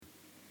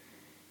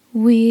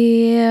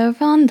We're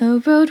on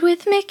the road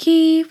with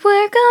Mickey,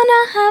 we're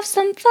gonna have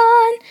some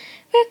fun.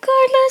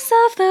 Regardless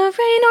of the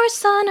rain or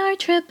sun, our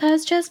trip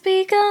has just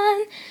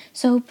begun.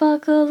 So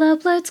buckle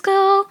up, let's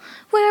go,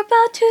 we're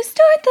about to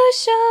start the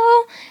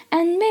show.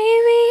 And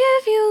maybe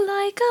if you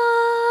like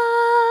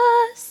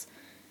us,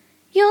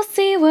 you'll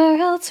see where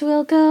else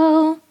we'll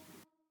go.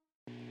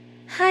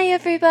 Hi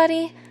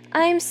everybody,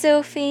 I'm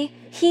Sophie,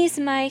 he's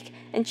Mike,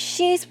 and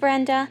she's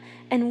Brenda,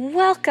 and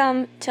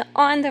welcome to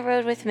On the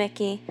Road with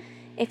Mickey.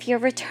 If you're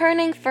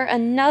returning for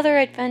another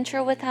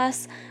adventure with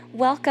us,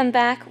 welcome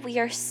back. We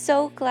are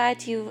so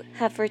glad you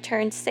have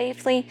returned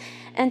safely,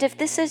 and if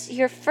this is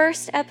your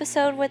first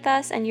episode with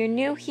us and you're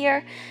new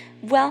here,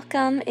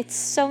 welcome. It's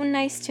so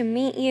nice to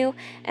meet you,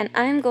 and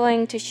I'm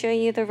going to show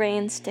you the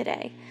reins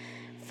today.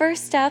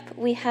 First up,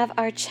 we have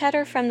our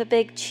Cheddar from the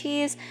Big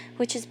Cheese,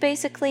 which is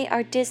basically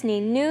our Disney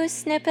news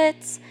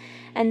snippets.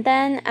 And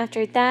then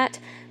after that,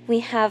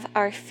 we have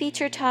our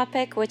feature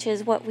topic, which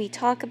is what we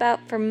talk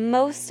about for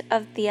most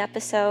of the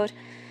episode.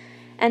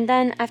 And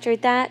then after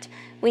that,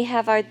 we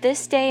have our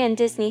This Day in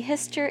Disney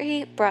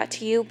History, brought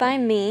to you by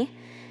me.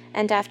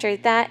 And after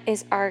that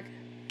is our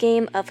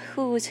game of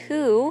Who's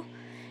Who,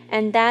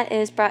 and that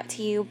is brought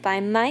to you by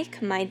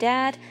Mike, my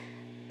dad.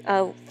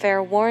 Oh,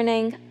 fair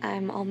warning,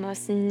 I'm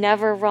almost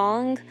never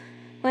wrong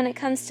when it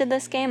comes to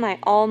this game. I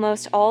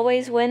almost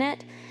always win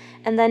it.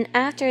 And then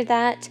after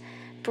that,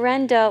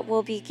 Brenda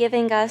will be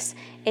giving us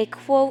a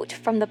quote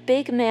from the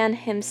big man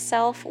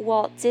himself,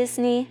 Walt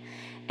Disney,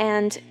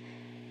 and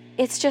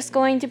it's just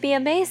going to be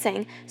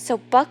amazing. So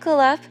buckle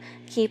up,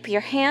 keep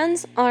your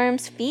hands,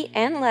 arms, feet,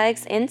 and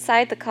legs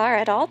inside the car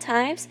at all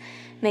times.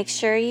 Make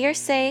sure you're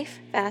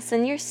safe,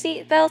 fasten your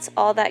seatbelts,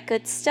 all that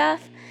good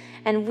stuff.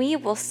 And we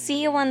will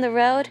see you on the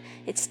road.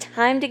 It's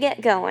time to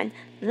get going.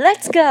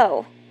 Let's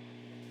go!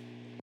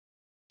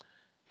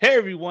 Hey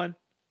everyone,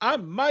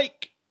 I'm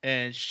Mike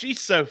and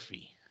she's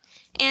Sophie.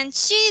 And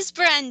she's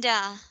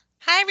Brenda.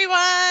 Hi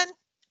everyone.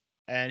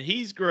 And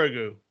he's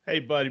Grogu. Hey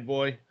buddy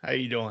boy, how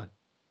you doing?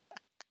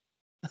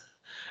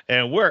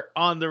 And we're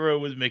on the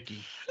road with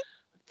Mickey.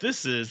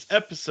 This is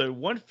episode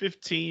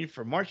 115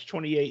 for March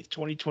 28th,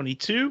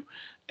 2022.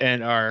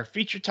 And our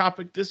feature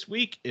topic this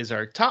week is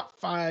our top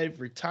 5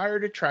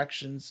 retired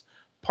attractions,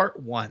 part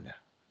 1.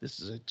 This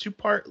is a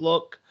 2-part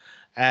look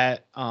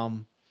at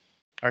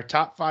our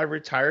top 5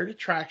 retired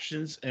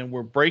attractions, and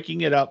we're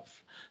breaking it up.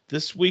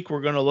 This week,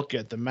 we're going to look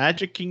at the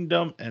Magic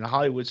Kingdom and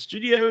Hollywood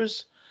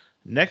Studios.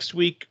 Next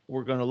week,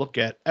 we're going to look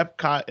at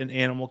Epcot and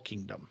Animal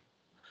Kingdom.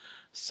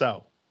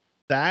 So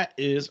that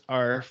is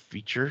our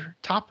feature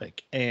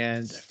topic.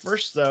 And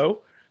first,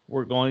 though,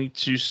 we're going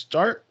to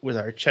start with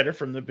our Cheddar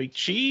from the Big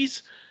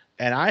Cheese.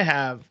 And I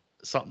have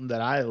something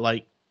that I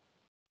like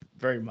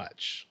very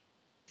much.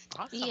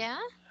 Awesome. Yeah?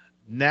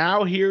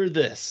 Now hear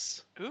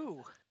this.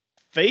 Ooh.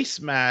 Face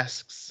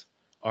masks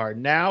are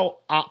now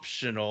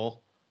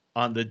optional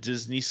on the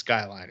Disney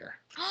Skyliner.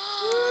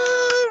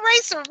 Ooh,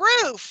 raise the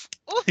roof.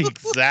 Ooh.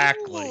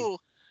 Exactly.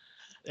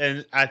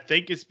 And I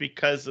think it's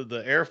because of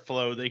the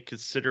airflow, they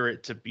consider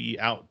it to be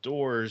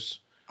outdoors,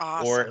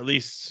 Awesome. or at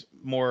least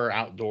more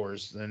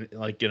outdoors than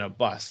like in a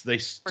bus. They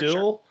For sure.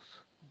 still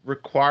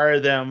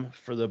require them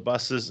for the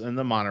buses and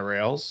the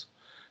monorails.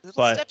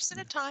 Little steps at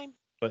a time.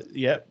 But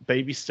yep,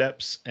 baby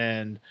steps,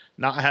 and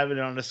not having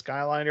it on a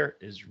Skyliner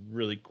is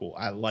really cool.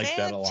 I like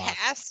that a lot.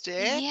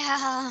 Fantastic.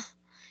 Yeah.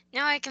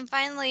 Now I can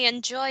finally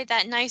enjoy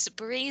that nice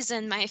breeze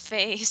in my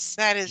face.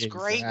 That is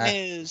great Exact-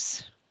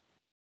 news.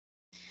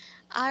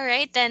 All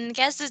right, then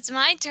guess it's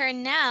my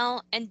turn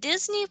now. And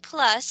Disney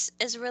Plus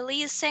is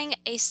releasing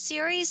a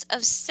series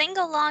of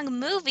sing-along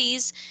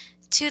movies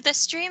to the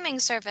streaming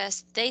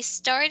service. They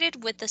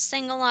started with the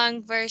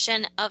sing-along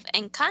version of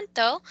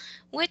Encanto,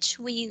 which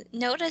we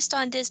noticed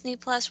on Disney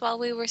Plus while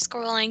we were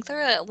scrolling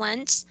through it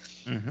once.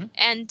 Mm-hmm.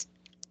 And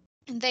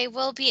they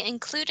will be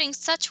including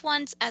such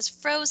ones as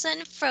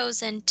Frozen,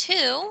 Frozen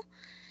 2,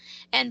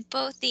 and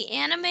both the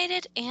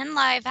animated and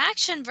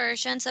live-action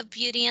versions of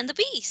Beauty and the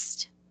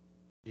Beast.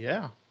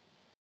 Yeah.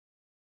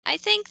 I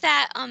think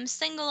that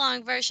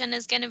sing-along version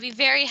is going to be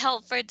very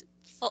helpful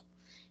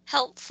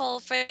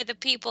for the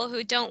people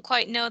who don't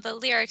quite know the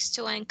lyrics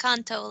to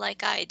Encanto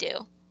like I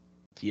do.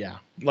 Yeah.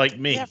 Like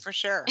me. Yeah, for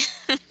sure.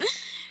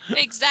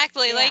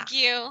 Exactly, Yeah. like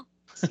you.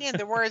 Seeing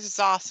the words is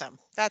awesome.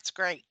 That's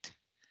great.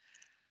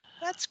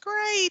 That's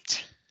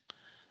great.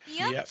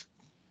 Yep.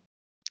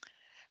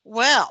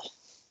 Well,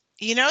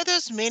 you know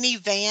those mini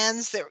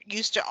vans that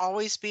used to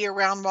always be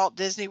around Walt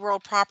Disney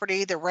World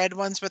property, the red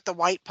ones with the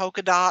white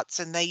polka dots,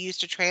 and they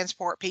used to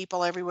transport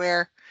people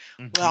everywhere?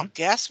 Mhm. Well,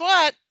 guess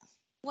what?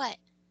 What?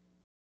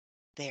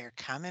 They're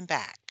coming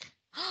back.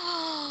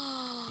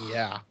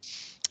 Yeah.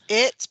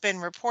 It's been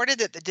reported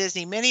that the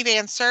Disney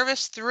minivan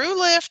service through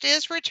Lyft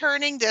is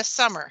returning this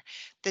summer.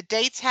 The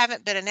dates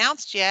haven't been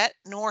announced yet,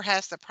 nor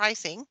has the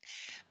pricing.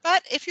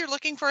 But if you're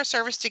looking for a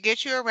service to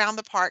get you around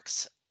the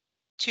parks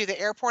to the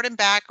airport and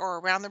back, or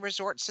around the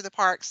resorts to the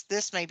parks,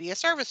 this may be a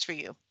service for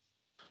you.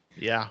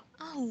 Yeah.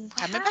 Oh,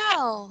 Coming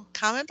wow. back.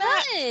 Coming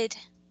back. Good.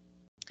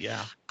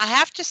 Yeah. I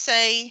have to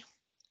say,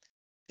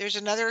 there's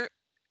another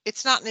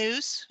It's not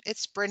news.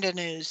 It's Brenda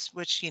news,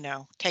 which,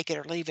 take it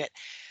or leave it.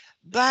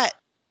 But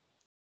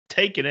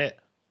Taking it.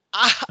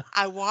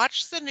 I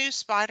watched the new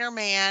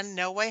Spider-Man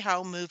No Way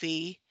Home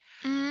movie.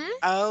 Mm?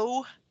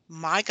 Oh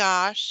my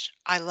gosh.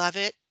 I love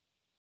it.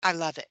 I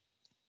love it.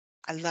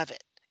 I love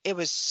it. It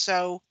was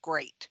so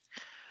great.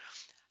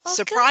 Well,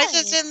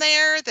 Surprises good. in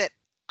there that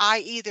I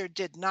either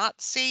did not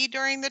see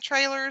during the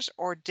trailers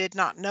or did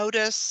not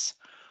notice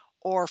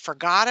or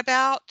forgot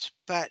about,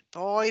 but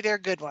boy, they're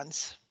good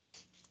ones.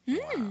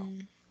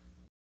 Mm.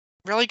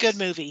 Really good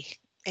movie.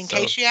 In So-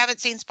 case you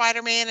haven't seen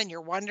Spider-Man and you're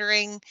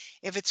wondering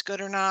if it's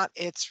good or not,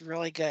 it's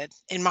really good,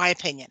 in my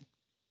opinion.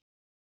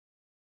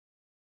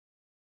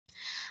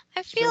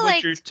 I So feel what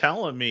like you're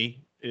telling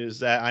me is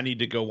that I need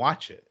to go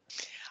watch it.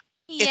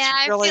 yeah,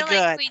 I really feel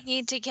like good. we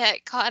need to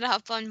get caught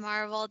up on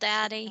Marvel,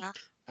 Daddy. Yeah.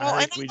 I Well,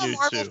 and think we I'm a do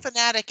Marvel too.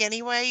 fanatic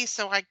anyway,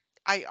 so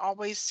I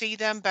always see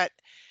them, but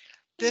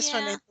this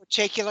one Yeah. in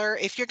particular,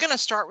 if you're going to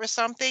start with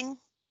something,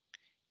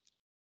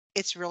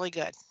 it's really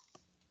good.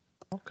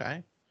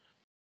 Okay.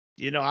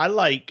 I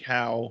like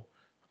how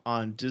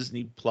on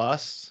Disney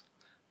Plus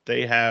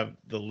they have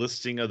the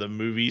listing of the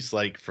movies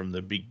like from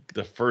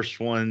the first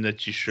one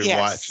that you should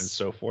watch and Yes.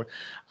 so forth.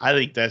 I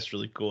think that's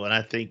really cool, and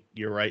I think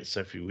you're right,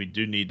 Sophie. We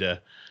do need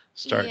to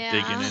start digging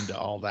Yeah. into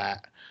all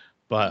that,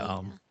 but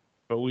Yeah.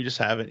 but we just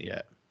haven't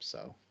yet.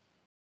 So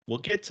we'll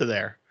get to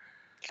there.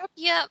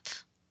 Yep.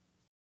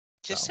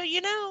 Just So. so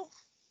you know.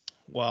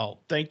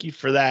 Well, thank you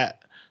for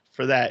that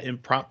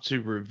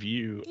impromptu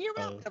review You're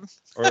of, welcome.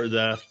 or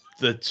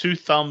the two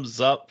thumbs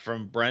up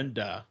from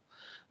Brenda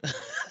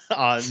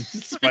on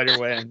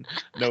Spider-Man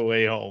No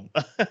Way Home.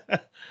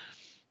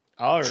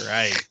 All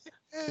right.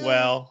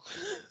 Well,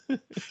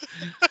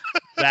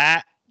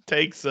 that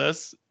takes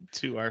us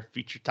to our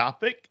feature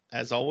topic.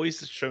 As always,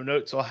 the show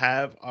notes will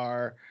have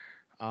our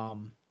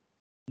um,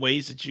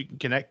 ways that you can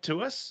connect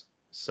to us.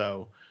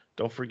 So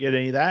don't forget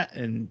any of that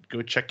and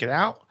go check it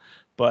out.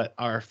 But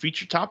our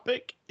feature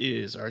topic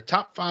is our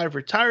top 5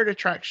 retired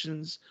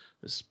attractions.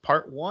 This is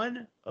part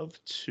 1 of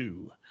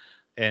 2.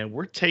 And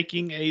we're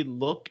taking a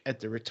look at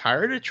the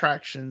retired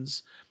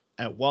attractions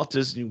at Walt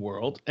Disney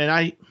World. And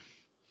I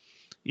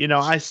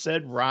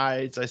said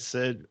rides, I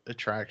said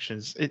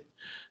attractions.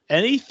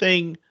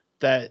 Anything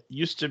that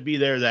used to be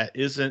there that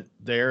isn't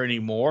there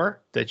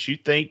anymore that you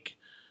think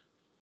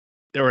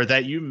or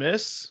that you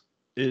miss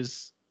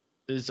is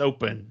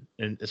open,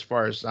 and as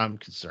far as I'm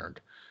concerned.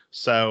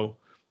 So,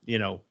 you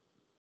know,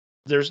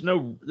 there's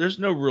no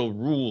real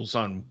rules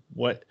on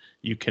what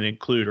you can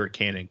include or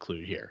can't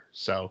include here.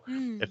 So,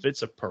 Mm. if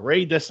it's a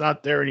parade that's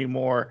not there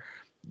anymore,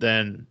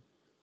 then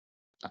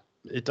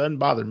it doesn't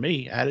bother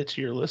me. Add it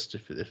to your list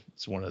if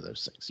it's one of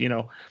those things.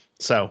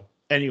 So,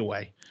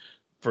 anyway,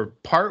 for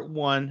part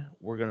 1,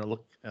 we're going to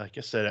look, like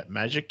I said, at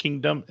Magic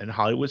Kingdom and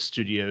Hollywood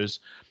Studios.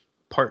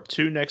 Part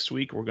 2 next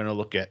week, we're going to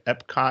look at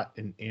Epcot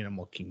and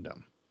Animal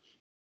Kingdom.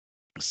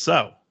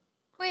 So,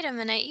 Wait a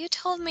minute. You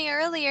told me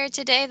earlier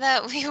today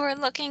that we were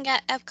looking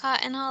at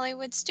Epcot and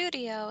Hollywood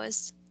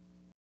Studios.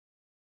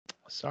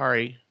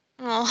 sorry.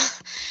 Oh,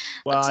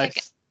 Well, looks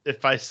like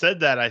if I said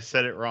that, I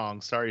said it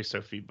wrong. Sorry,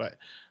 Sophie, but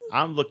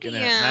I'm looking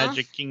at yeah.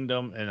 Magic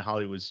Kingdom and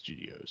Hollywood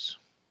Studios.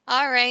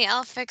 All right,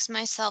 I'll fix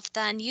myself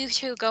then. You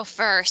two go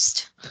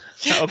first.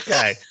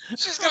 Okay.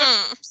 She's going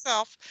to fix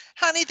herself.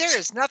 Honey, there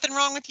is nothing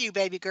wrong with you,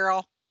 baby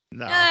girl.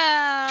 No.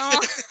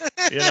 Oh,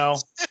 there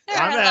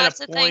I'm are at lots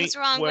a of things point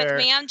wrong with where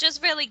me. I'm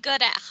just really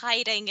good at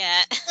hiding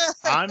it.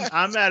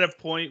 I'm at a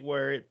point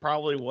where it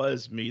probably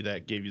was me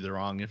that gave you the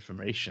wrong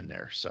information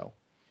there. So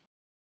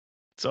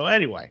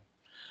anyway,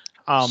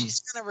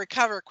 She's going to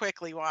recover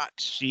quickly, watch.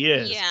 she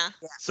is. Yeah.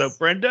 Yes. So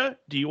Brenda,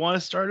 do you want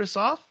to start us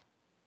off?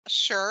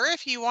 Sure,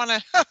 if you want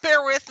to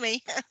bear with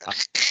me.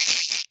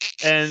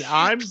 And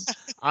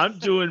I'm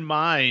doing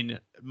mine.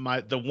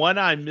 The one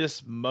I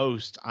miss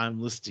most, I'm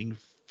listing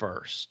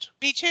first.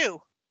 Me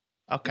too.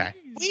 Okay.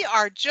 We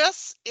are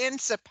just in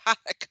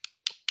simpatico.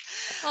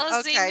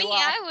 Well, see, Okay, me, well.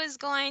 I was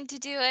going to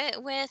do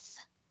it with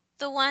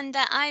the one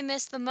that I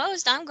miss the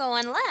most. I'm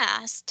going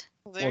last.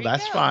 There Well, you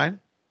that's go. fine.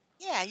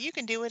 Yeah, you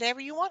can do whatever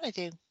you want to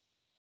do.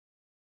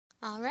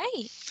 All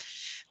right.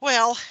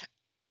 Well,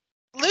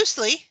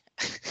 loosely,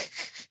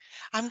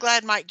 I'm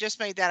glad Mike just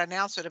made that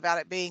announcement about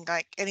it being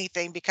like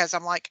anything, because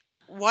I'm like,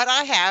 what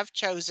I have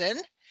chosen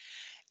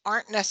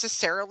aren't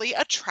necessarily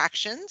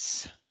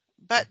attractions,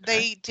 but Okay.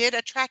 they did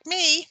attract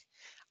me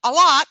a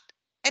lot,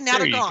 and now There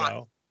they're you gone.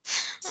 go.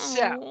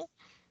 Oh.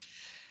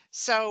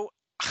 So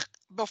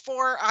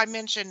before I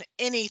mention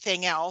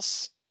anything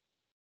else,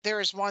 there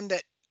is one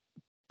that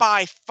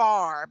by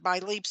far, by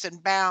leaps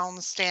and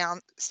bounds,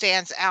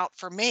 stands out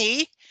for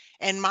me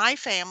and my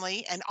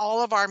family and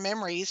all of our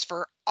memories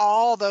for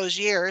all those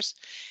years,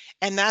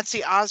 and that's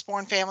the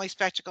Osborne Family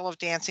Spectacle of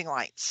Dancing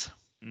Lights.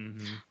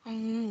 Mm-hmm.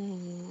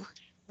 Ooh.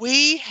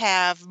 We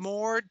have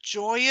more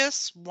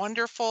joyous,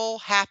 wonderful,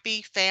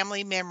 happy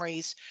family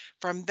memories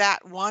from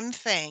that one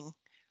thing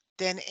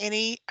than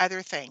any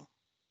other thing.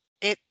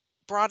 It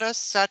brought us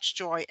such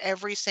joy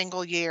every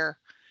single year,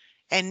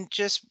 and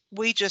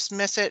we just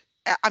miss it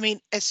I mean,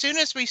 as soon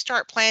as we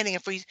start planning,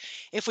 if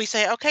we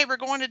say, okay, we're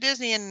going to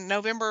Disney in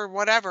November,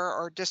 whatever,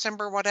 or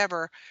December,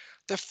 whatever,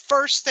 the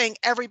first thing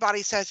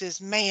everybody says is,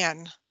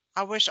 man,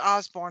 I wish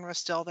Osborne was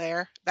still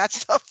there.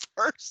 That's the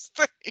first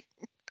thing.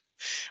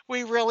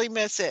 We really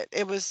miss it.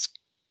 It was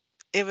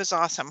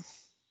awesome.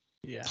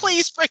 Yeah.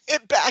 Please bring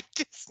it back,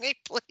 Disney,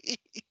 please.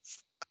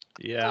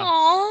 Yeah.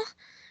 Aw.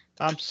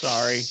 I'm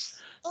sorry.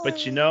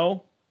 But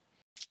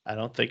I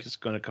don't think it's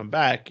going to come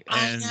back.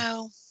 I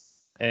know.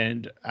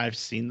 And I've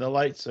seen the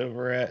lights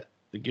over at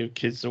the Give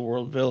Kids the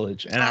World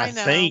Village. And I I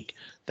know. think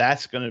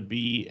that's going to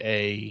be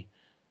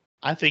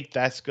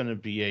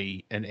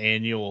an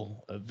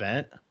annual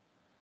event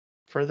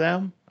for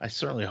them. I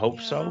certainly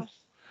hope so.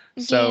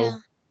 So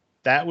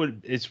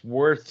it's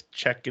worth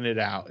checking it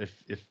out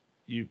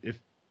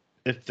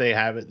if they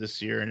have it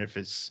this year and if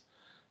it's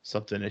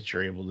something that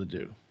you're able to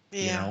do.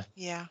 Yeah.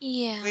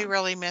 Yeah. We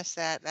really miss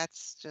that.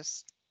 That's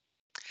just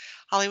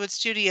Hollywood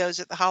Studios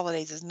at the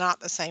holidays is not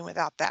the same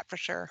without that for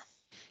sure.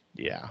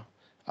 Yeah.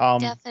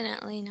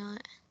 Definitely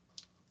not.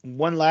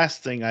 One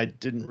last thing I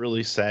didn't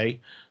really say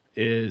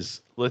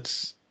is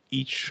let's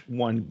each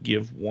one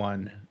give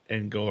one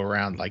and go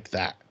around like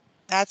that.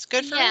 That's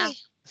good for me.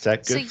 Is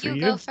that good so for you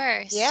you? go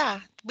first. Yeah.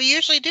 We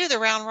usually do the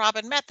round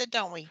robin method,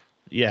 don't we?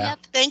 Yeah. Yep.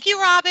 Thank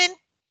you, Robin.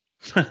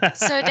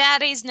 So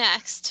Daddy's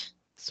next.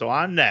 So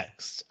I'm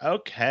next.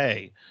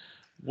 Okay.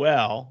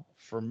 Well,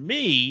 for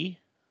me,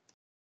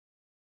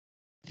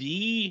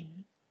 the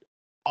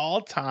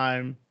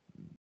all-time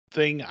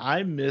thing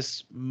I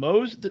miss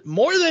more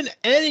than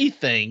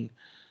anything,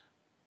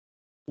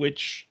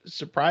 which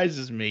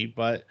surprises me,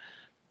 but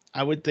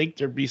I would think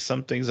there'd be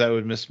some things I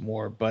would miss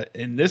more. But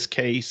in this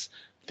case,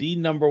 the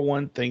number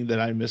one thing that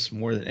I miss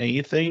more than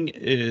anything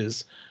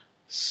is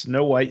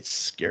Snow White's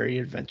Scary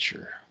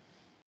Adventure.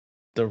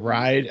 The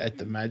ride at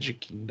the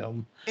Magic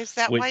Kingdom. Is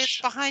that why it's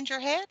behind your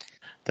head?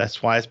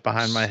 That's why it's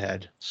behind my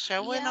head.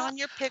 Showing on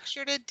your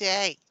picture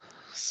today.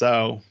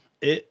 So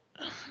I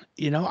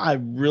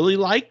really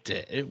liked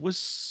it.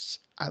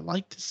 I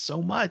liked it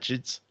so much.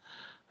 It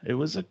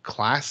was a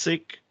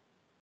classic.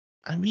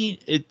 I mean,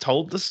 it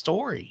told the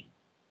story.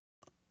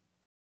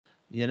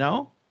 It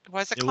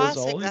was a classic, it was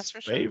always that's for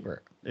a sure.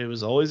 favorite. It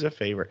was always a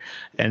favorite.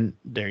 And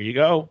there you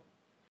go.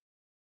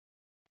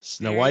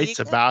 Snow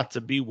White's about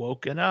to be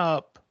woken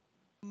up.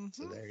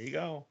 So there you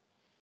go.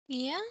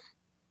 Yeah.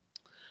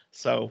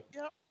 So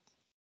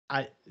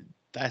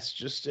that's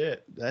just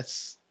it.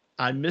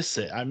 I miss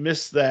it. I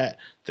miss that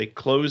they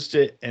closed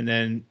it and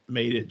then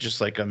made it just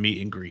like a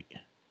meet and greet.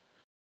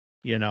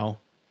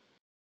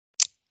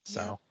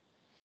 So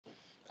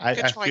I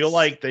feel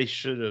like they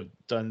should have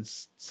done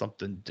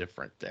something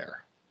different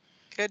there.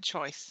 Good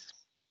choice.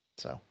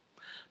 So,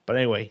 but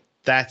anyway,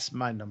 that's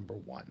my number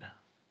one.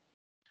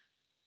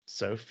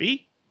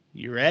 Sophie,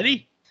 you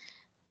ready?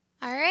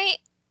 All right.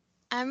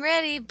 I'm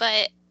ready,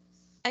 but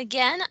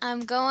again, I'm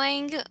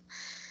going,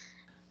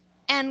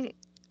 and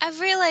I've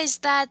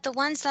realized that the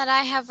ones that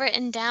I have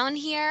written down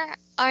here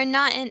are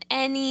not in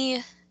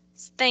anything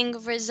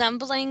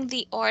resembling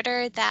the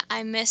order that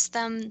I miss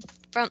them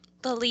from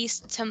the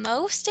least to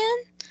most in,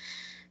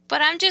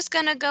 but I'm just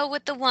going to go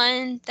with the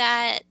one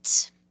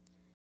that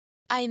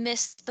I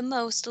missed the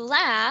most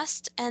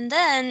last, and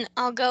then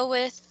I'll go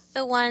with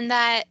the one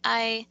that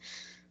I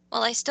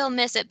still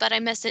miss it, but I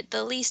miss it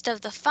the least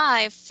of the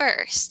 5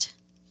 first.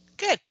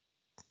 Good.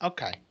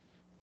 Okay.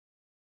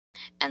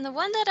 And the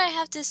one that I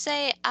have to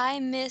say I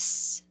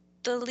miss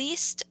the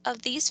least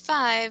of these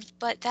 5,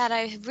 but that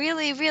I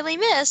really, really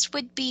miss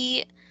would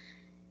be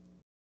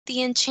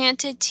the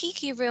Enchanted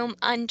Tiki Room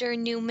under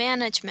new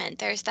management.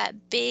 There's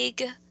that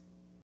big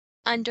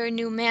under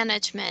new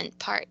management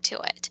part to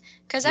it.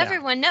 Because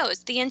everyone knows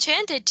the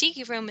Enchanted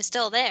Tiki Room is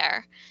still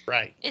there.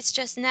 Right. It's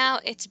just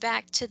now it's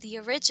back to the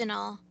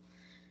original.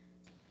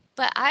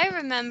 But I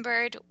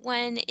remembered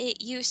when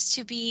it used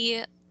to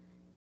be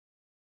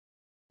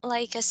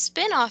like a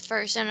spin-off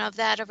version of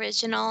that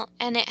original,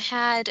 and it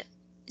had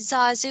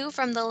Zazu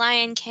from The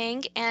Lion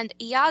King and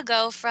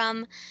Iago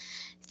from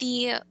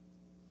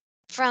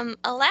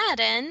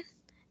Aladdin,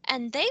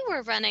 and they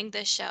were running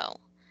the show.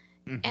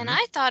 And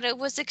I thought it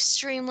was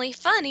extremely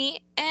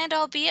funny, and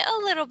albeit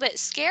a little bit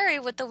scary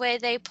with the way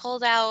they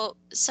pulled out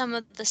some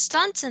of the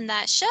stunts in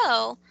that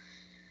show.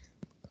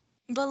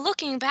 But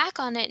looking back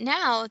on it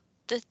now,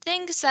 the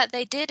things that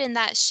they did in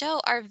that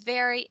show are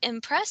very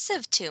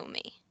impressive to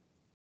me.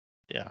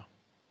 Yeah.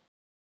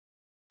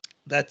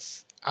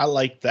 I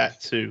like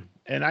that too.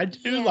 And I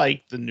do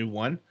like the new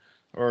one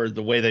or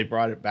the way they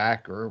brought it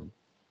back or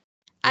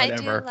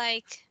whatever.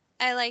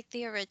 I like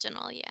the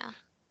original, yeah.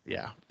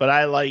 Yeah. But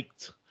I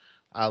liked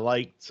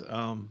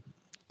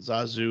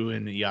Zazu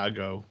and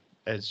Iago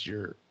as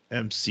your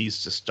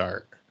MCs to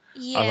start.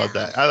 Yeah. I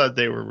thought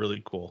they were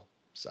really cool.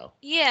 So.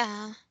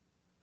 Yeah.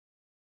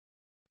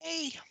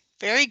 Hey,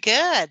 very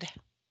good.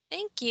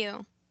 Thank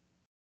you.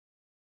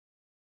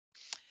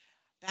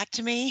 Back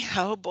to me.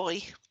 Oh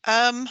boy.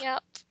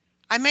 Yep.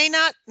 I may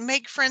not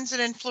make friends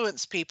and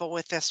influence people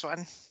with this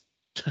one.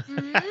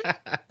 Mm-hmm.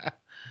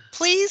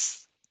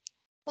 Please,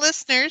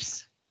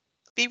 listeners,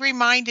 be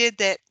reminded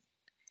that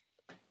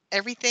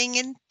everything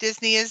in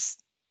Disney is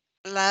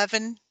love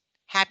and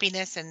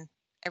happiness, and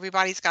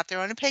everybody's got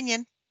their own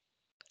opinion.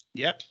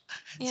 Yep.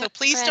 So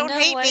please don't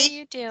Brenda, hate what me. are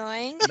you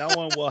doing? No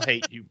one will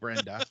hate you,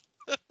 Brenda.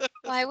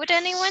 Why would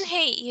anyone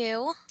hate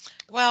you?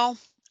 Well,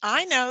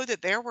 I know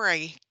that there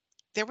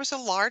was a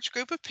large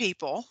group of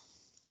people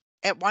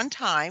at one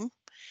time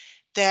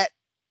that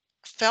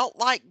felt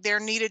like there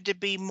needed to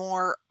be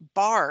more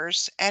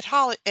bars at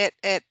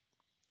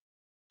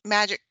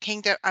Magic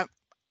Kingdom,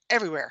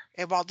 everywhere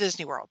at Walt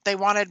Disney World. They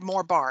wanted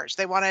more bars.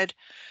 They wanted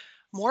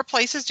more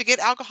places to get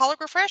alcoholic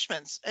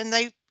refreshments, and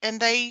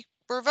they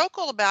were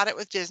vocal about it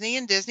with Disney,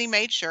 and Disney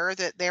made sure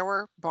that there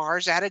were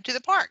bars added to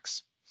the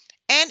parks.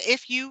 And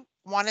if you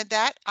wanted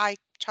that, I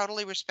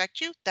totally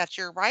respect you. That's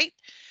your right.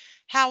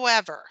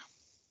 However,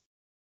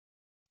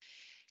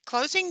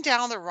 closing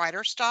down the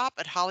writer stop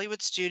at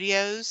Hollywood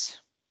Studios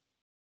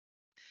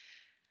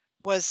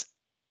was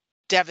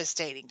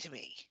devastating to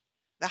me.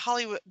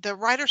 The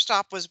writer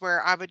stop was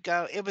where I would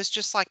go. It was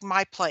just like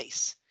my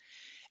place.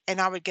 And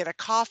I would get a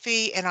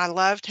coffee, and I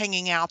loved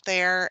hanging out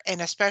there.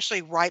 And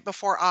especially right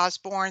before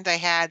Osborne, they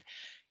had,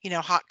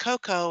 hot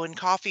cocoa and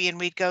coffee, and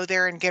we'd go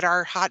there and get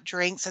our hot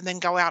drinks and then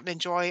go out and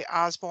enjoy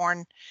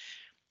Osborne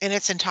in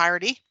its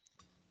entirety.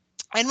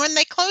 And when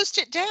they closed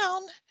it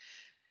down,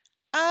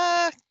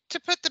 to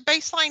put the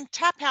baseline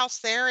tap house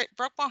there, it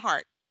broke my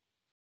heart.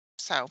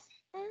 So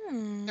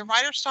the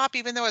writer stop,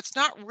 even though it's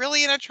not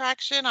really an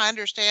attraction, I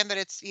understand that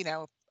it's,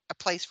 a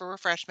place for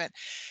refreshment.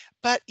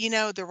 But,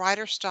 the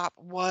writer stop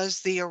was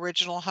the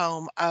original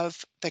home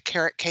of the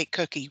carrot cake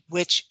cookie,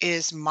 which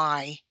is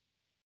my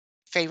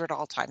favorite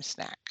all-time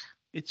snack.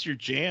 It's your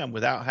jam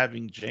without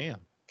having jam.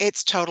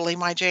 It's totally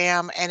my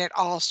jam, and it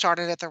all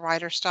started at the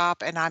writer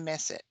stop, and I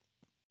miss it.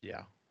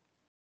 Yeah.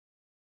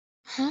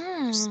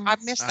 I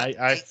miss that I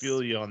place.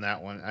 feel you on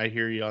that one. I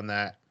hear you on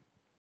that.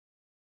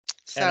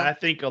 So, and I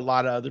think a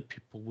lot of other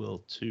people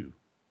will too.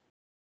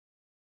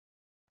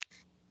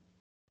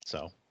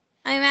 So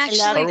I'm actually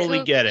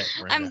totally get it,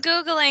 Brenda. I'm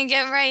Googling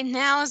it right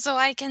now so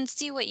I can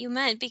see what you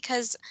meant,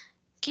 because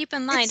keep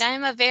in mind,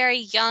 I'm a very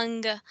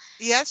young.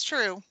 Yeah, that's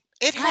true.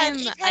 I'm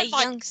a like,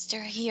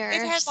 youngster here.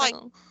 It had so.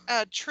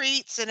 like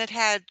treats, and it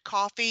had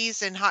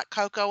coffees and hot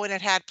cocoa, and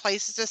it had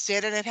places to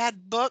sit, and it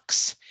had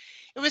books.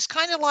 It was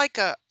kind of like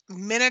a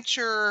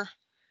miniature.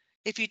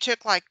 If you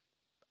took like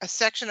a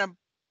section of,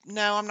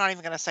 no, I'm not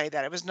even going to say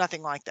that. It was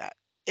nothing like that.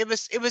 It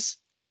was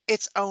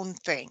its own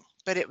thing,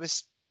 but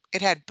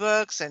it had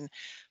books and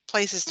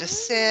places to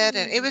sit,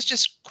 and it was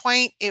just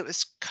quaint. It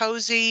was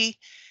cozy,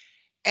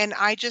 and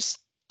I just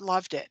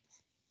loved it.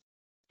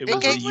 It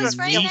was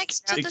right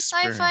next to the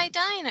Sci-Fi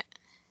Diner.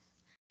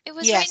 It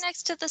was right Yes.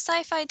 next to the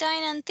Sci-Fi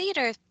Dine and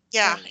Theater.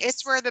 Yeah, place.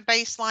 it's where the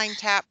baseline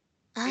tap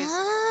is.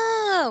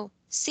 Oh,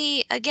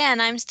 see,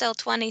 again, I'm still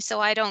 20, so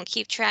I don't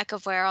keep track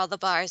of where all the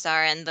bars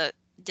are in the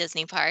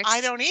Disney parks.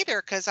 I don't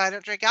either, because I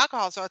don't drink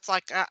alcohol. So it's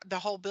like the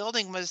whole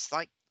building was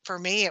like, for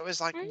me, it was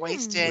like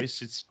wasted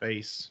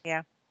space.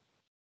 Yeah.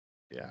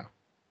 Yeah.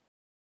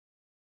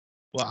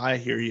 Well, I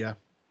hear you,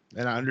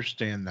 and I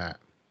understand that.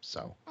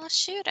 So. Well,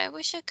 shoot, I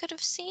wish I could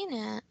have seen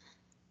it.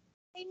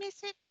 I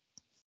miss it.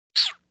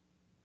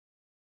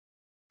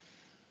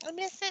 I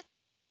miss it.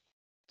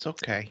 It's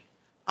okay.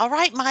 All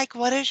right, Mike,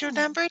 what is your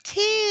number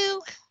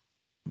 2?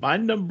 My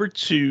number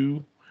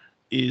 2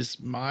 is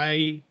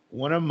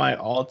one of my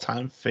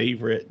all-time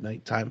favorite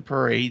nighttime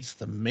parades,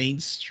 the Main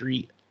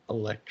Street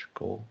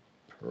Electrical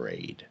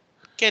Parade.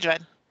 Good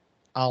one.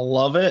 I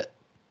love it.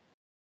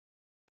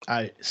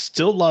 I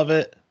still love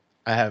it.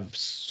 I have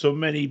so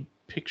many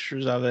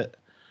pictures of it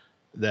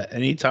that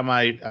anytime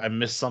I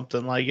miss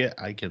something like it,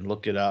 I can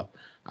look it up.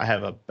 I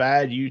have a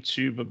bad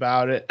YouTube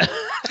about it.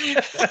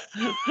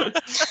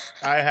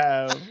 I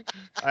have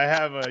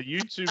a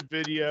YouTube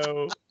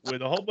video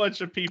with a whole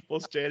bunch of people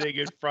standing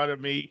in front of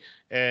me,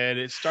 and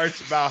it starts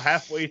about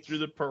halfway through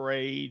the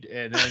parade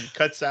and then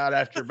cuts out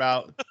after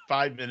about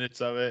 5 minutes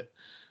of it,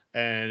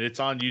 and it's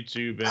on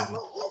YouTube. And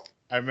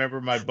I remember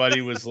my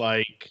buddy was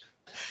like,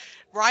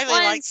 Riley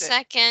One likes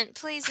second, it.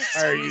 Please excuse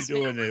me. How are you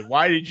doing it?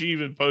 Why did you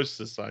even post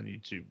this on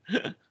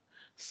YouTube?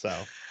 So.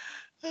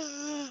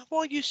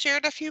 Well, you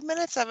shared a few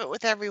minutes of it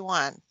with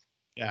everyone.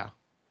 Yeah.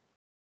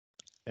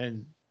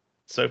 And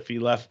Sophie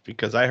left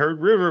because I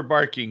heard River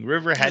barking.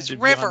 River had to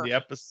be on the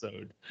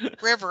episode.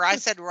 River, I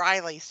said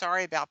Riley.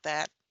 Sorry about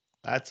that.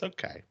 That's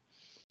okay.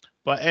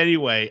 But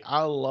anyway,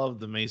 I love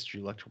the Main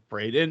Street Electrical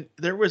Parade. And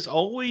there was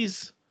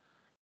always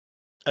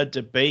a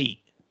debate,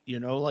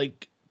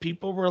 like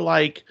people were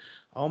like,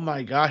 oh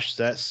my gosh,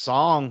 that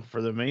song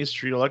for the Main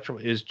Street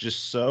Electrical is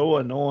just so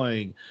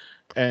annoying.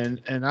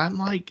 And I'm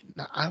like,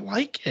 I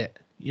like it,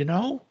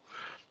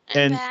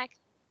 And back.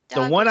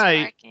 The one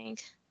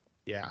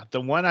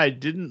the one I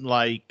didn't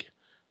like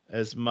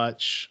as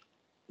much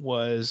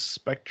was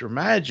Spectre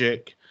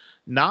Magic,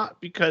 not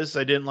because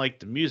I didn't like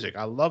the music.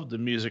 I love the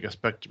music of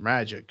Spectre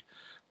Magic,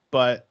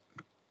 but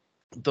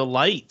the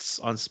lights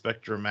on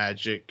Spectre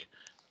Magic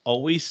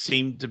always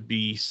seemed to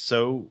be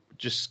so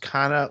just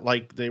kind of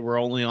like they were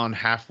only on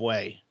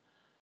halfway,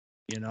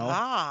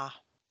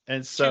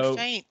 And Too so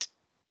faint.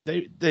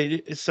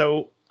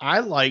 so I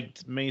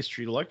liked Main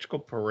Street Electrical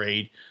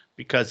Parade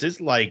because it's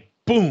like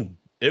boom,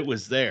 it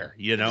was there.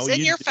 It was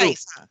in your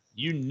face, huh?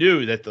 You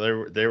knew that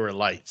there were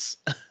lights.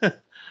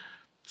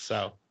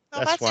 So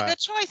Well, that's that's a why. good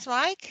choice,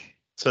 Mike.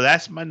 So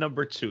that's my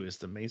number two is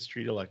the Main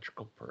Street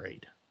Electrical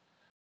Parade.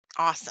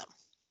 Awesome.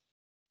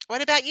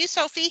 What about you,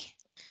 Sophie?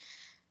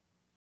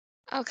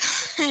 Oh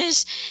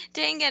gosh,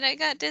 dang it, I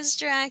got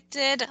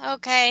distracted.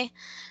 Okay.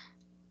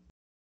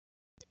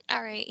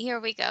 All right, here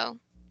we go.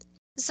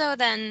 So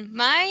then,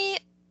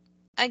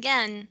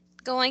 again,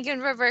 going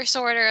in reverse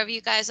order of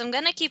you guys, I'm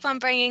gonna keep on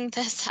bringing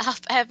this up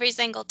every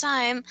single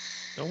time.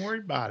 Don't worry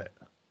about it.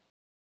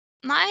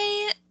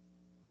 My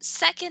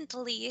second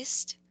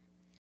least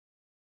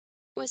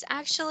was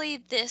actually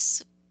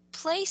this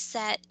play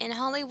set in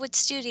Hollywood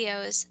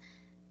Studios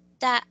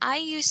that I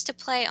used to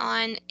play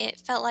on, it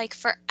felt like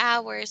for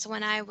hours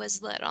when I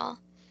was little.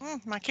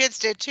 My kids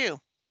did too.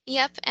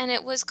 Yep, and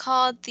it was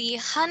called the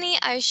Honey,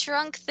 I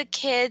Shrunk the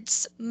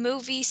Kids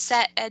movie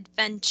set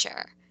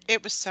adventure.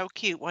 It was so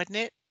cute, wasn't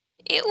it?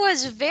 It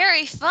was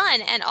very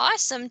fun and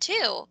awesome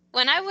too.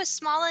 When I was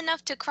small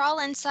enough to crawl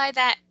inside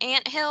that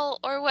anthill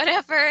or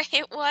whatever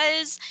it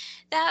was,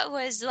 that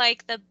was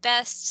like the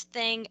best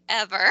thing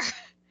ever.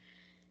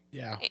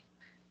 Yeah.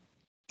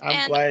 I'm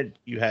And glad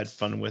you had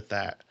fun with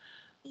that.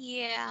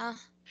 yeah.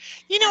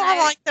 You know, And I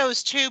like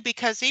those too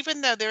because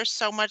even though there's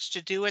so much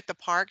to do at the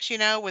parks,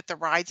 with the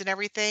rides and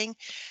everything,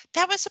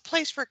 that was a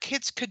place where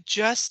kids could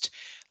just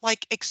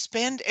like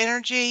expend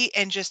energy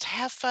and just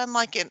have fun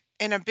like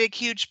in a big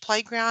huge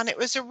playground. It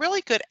was a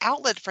really good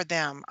outlet for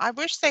them. I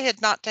wish they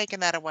had not taken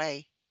that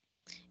away.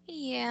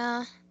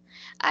 Yeah.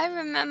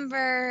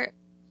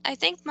 I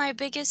think my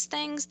biggest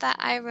things that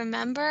I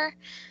remember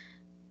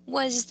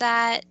was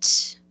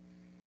that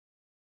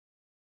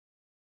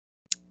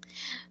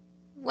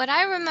what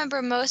I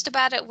remember most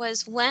about it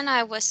was when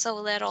I was so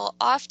little,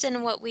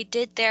 often what we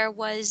did there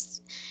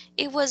was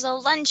it was a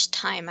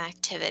lunchtime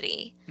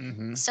activity.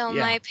 So Yeah.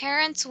 my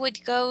parents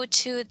would go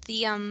to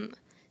the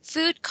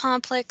food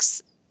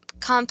complex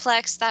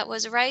that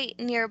was right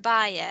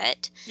nearby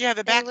it. Yeah,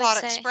 the They would Backlot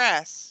say,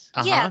 Express.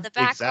 yeah, Uh-huh. the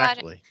back lot.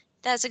 Exactly.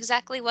 That's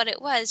exactly what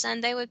it was.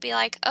 And they would be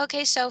like,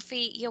 okay,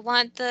 Sophie, you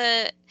want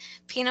the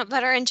peanut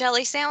butter and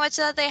jelly sandwich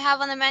that they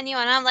have on the menu?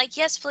 And I'm like,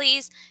 yes,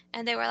 please.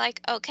 And they were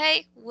like,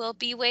 okay, we'll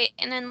be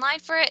waiting in line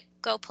for it.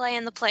 Go play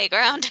in the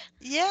playground.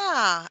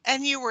 Yeah,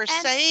 and you were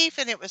And safe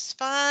and it was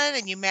fun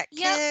and you met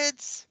yep,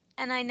 kids.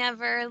 and I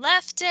never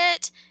left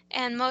it.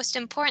 And most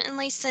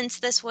importantly, since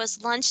this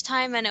was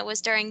lunchtime and it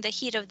was during the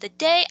heat of the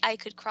day, I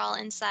could crawl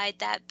inside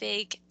that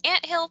big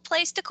anthill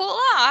place to cool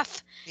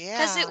off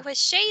because Yeah. it was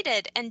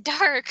shaded and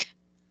dark.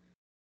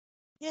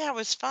 Yeah, it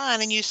was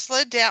fun, and you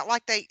slid down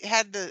like they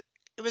had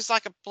it was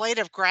like a blade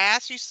of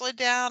grass you slid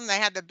down, and they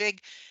had the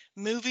big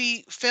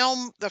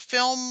the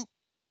film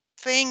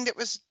thing that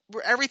was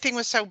where everything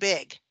was so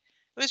big.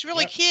 It was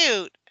really Yep.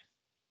 cute.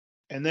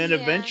 And then Yeah.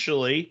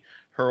 eventually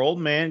her old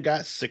man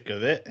got sick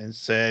of it and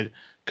said,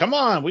 "Come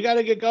on, we got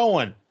to get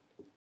going."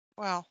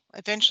 Well,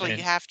 eventually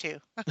you And have to.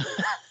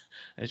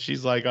 and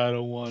she's like, "I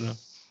don't want to."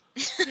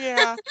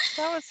 Yeah,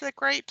 that was a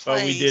great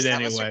But we did place.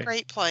 That was a anyway.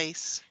 great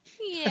place.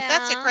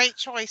 That's a Yeah. great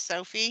choice,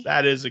 Sophie.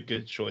 That is a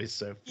good choice,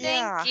 Sophie.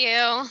 Thank Yeah,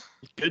 you.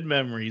 Good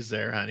memories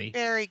there, honey.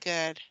 very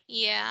good.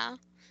 Yeah.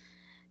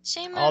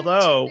 Shame I'm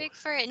too Although, big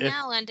for it if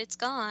now and it's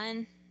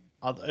gone.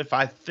 if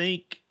I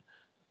think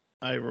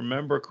I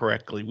remember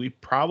correctly, we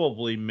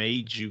probably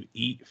made you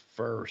eat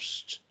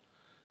first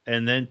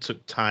and then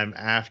took time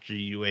after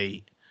you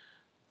ate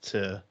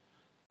to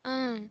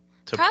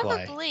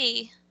play.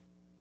 Probably.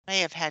 May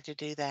have had to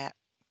do that.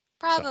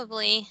 So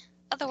Probably.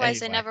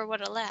 Otherwise, I anyway, never would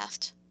have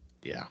left.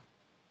 yeah.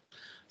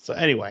 So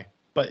anyway,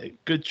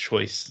 but good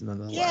choice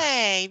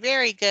nonetheless. Yay,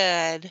 very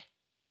good.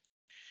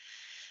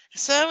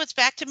 So it's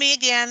back to me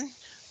again.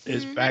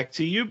 It's Mm-hmm. back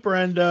to you,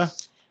 Brenda.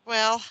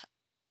 Well,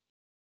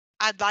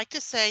 I'd like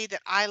to say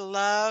that I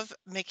love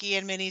Mickey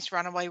and Minnie's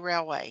Runaway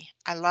Railway.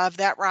 I love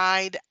that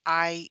ride.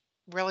 I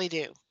really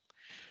do.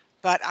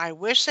 But I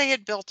wish they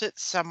had built it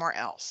somewhere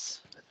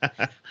else.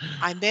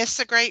 I miss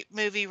the Great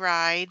Movie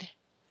Ride.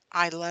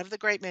 I love the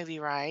Great Movie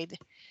Ride.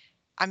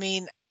 I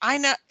mean, I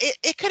know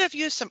it could have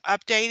used some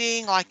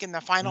updating, like in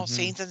the final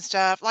scenes and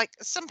stuff. Like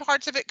some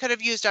parts of it could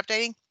have used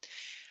updating,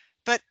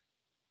 but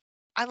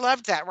I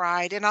loved that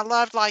ride. And I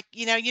loved, like,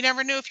 you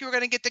never knew if you were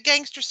going to get the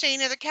gangster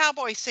scene or the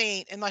cowboy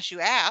scene unless you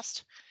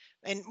asked.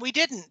 And we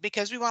didn't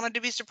because we wanted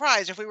to be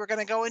surprised if we were going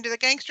to go into the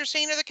gangster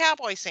scene or the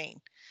cowboy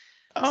scene.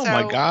 Oh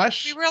my So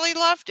we gosh. really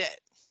loved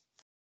it.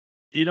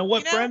 You know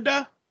You what, know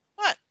Brenda?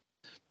 what?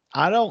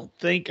 I don't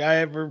think I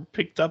ever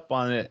picked up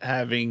on it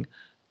having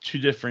two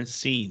different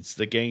scenes,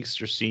 the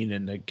gangster scene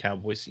and the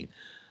cowboy scene.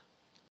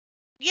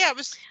 Yeah, it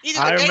was either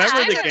I the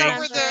remember gangster the took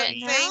over gangster the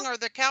scene. thing or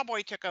the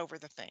cowboy took over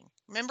the thing.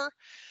 Remember?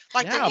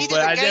 Like Yeah, either but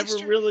the I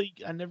gangster.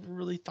 never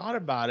really thought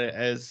about it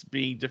as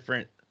being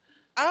different.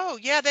 Oh,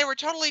 yeah, they were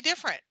totally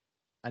different.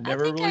 I I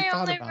never think really I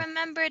thought only about it.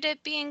 remembered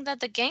it being that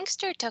the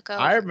gangster took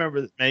I over.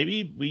 remember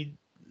maybe we,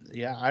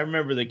 yeah, I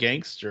remember the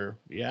gangster.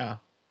 Yeah.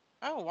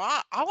 Oh,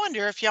 wow. I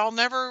wonder if y'all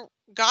never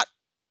got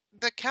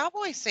the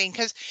cowboy scene,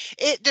 because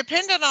it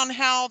depended on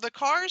how the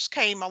cars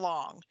came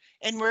along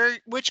and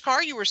which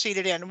car you were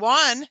seated in.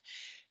 One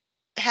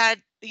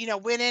had,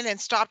 went in and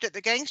stopped at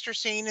the gangster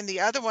scene, and the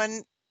other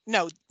one,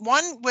 no,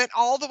 one went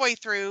all the way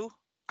through,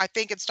 I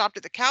think, and stopped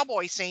at the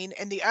cowboy scene,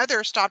 and the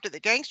other stopped at the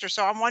gangster.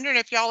 So I'm wondering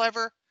if y'all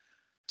ever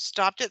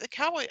stopped at the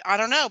cowboy. I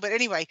don't know, but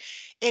anyway,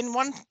 in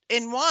one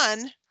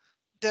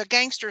the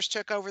gangsters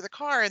took over the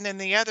car, and then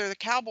the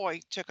cowboy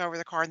took over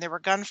the car, and there were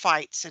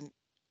gunfights, and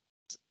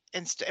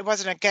it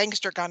wasn't a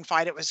gangster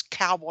gunfight, it was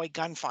cowboy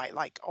gunfight,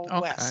 like Old Okay.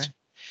 West.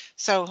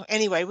 So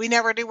anyway, we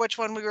never knew which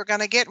one we were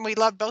going to get, and we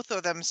loved both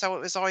of them, so it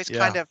was always Yeah.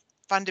 kind of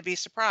fun to be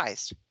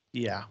surprised.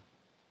 Yeah.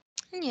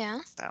 Yeah.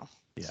 So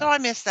Yeah. I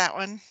missed that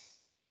one.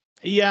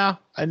 Yeah,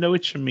 I know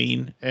what you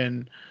mean,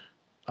 and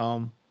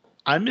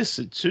I miss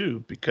it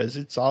too because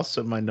it's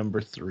also my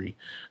number 3.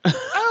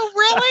 Oh,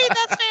 really?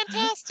 That's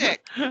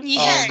fantastic.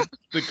 Yeah.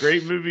 The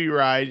Great Movie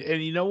Ride,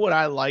 and you know what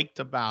I liked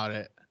about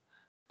it?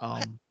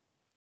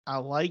 I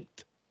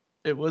liked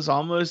it was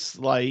almost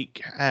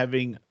like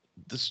having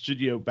the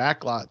studio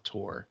backlot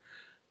tour,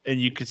 and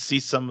you could see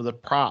some of the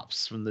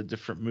props from the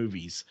different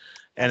movies.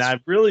 And I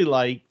really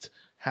liked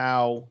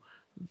how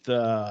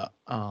the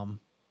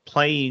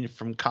plane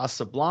from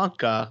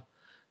Casablanca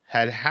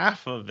had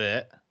half of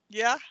it,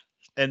 Yeah,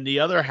 and the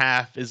other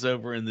half is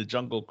over in the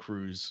Jungle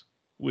Cruise,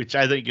 which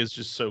I think is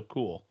just so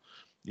cool.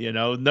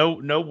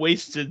 No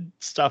wasted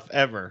stuff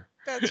ever.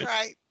 that's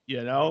right.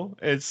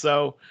 And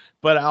so,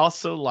 but I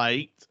also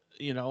liked,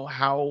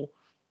 how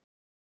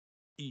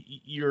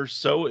you're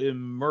so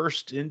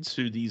immersed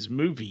into these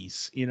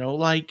movies,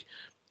 like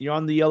you're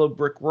on the Yellow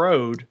Brick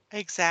Road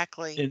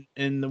Exactly.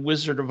 in the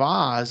Wizard of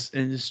Oz,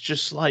 and it's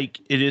just like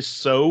it is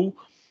so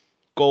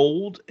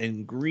gold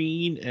and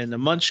green and the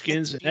It's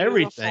Munchkins and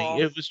everything.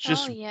 beautiful, It was Oh,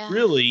 just yeah. really,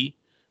 really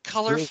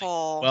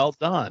colorful, well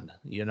done,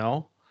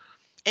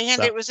 and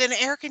So it was in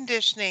air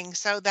conditioning,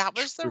 so that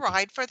was the true.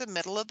 ride for the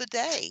middle of the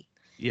day.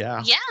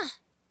 Yeah, Yeah.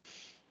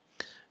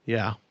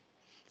 yeah.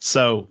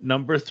 So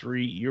number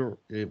 3,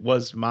 it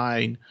was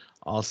mine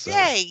also.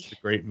 Yay. The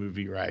Great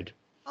Movie Ride.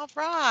 All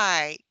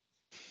right.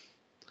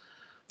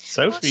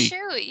 Well, Sophie.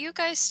 shoot, you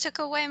guys took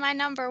away my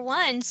number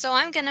 1, so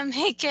I'm gonna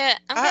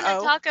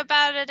Uh-oh. talk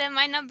about it in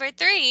my number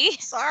 3.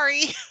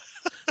 Sorry.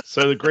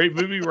 So the Great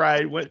Movie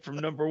Ride went from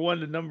number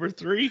 1 to number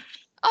 3.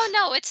 Oh,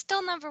 no, it's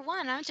still number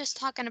 1. I'm just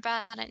talking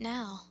about it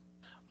now.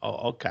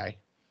 Oh, okay.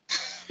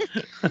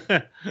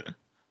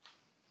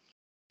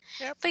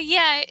 Yep. But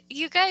yeah,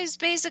 you guys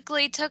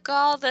basically took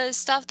all the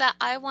stuff that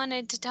I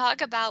wanted to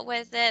talk about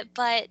with it,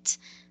 but,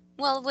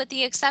 well, with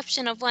the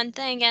exception of one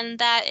thing, and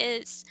that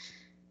is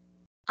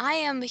I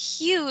am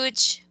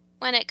huge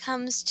when it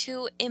comes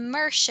to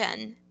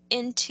immersion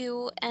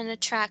into an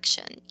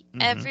attraction.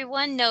 Mhm.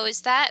 Everyone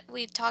knows that.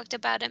 We've talked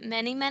about it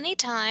many, many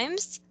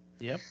times.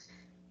 Yep.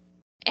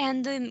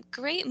 And the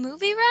Great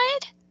Movie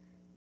Ride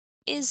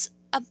is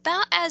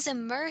about as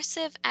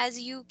immersive as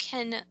you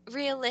can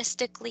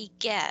realistically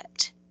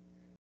get.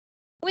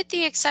 With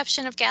the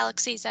exception of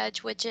Galaxy's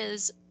Edge, which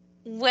is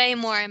way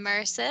more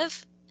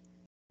immersive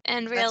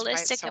and That's why it's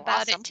realistic so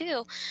about awesome. it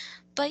too.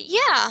 But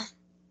yeah.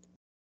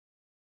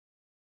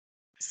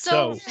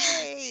 So,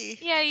 Yay.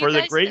 yeah, you For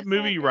the guys Great took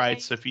Movie over Ride, my-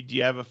 Sophie, do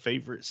you have a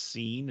favorite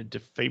scene,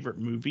 favorite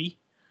movie?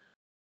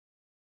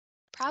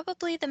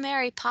 Probably the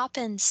Mary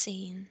Poppins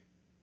scene.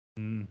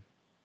 Mm.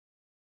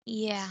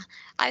 Yeah,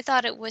 I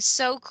thought it was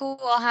so cool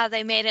how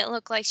they made it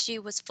look like she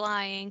was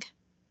flying.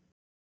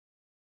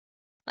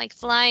 Like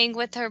flying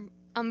with her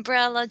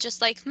umbrella,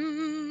 just like,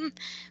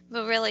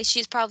 but really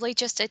she's probably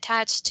just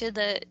attached to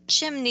the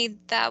chimney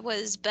that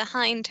was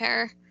behind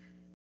her.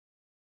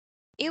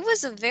 It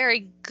was a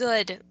very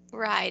good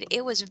ride.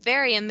 It was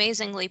very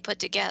amazingly put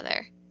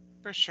together.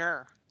 For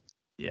sure.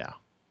 Yeah.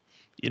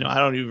 I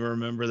don't even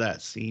remember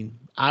that scene.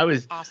 I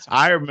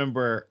Awesome.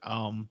 remember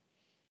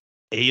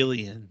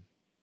Alien.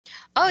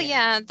 Oh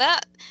Yeah. yeah,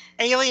 that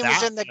Alien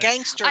was That in the one.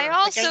 gangster. I the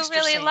also gangster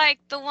really scene.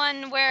 liked the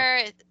one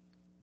where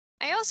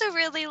I also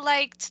really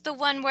liked the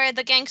one where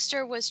the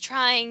gangster was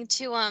trying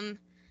to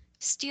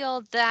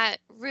steal that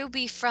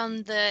ruby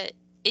from the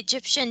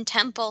Egyptian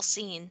temple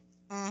scene.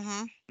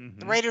 Mm-hmm.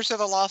 The Mhm. Raiders of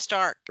the Lost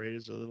Ark.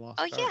 Raiders of the Lost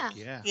Oh Ark. yeah.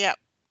 Yeah. Yep.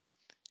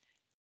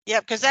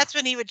 Yep. Because Yeah. that's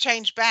when he would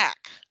change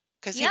back.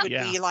 Because he Yep. would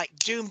Yeah. be like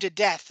doomed to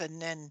death,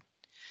 and then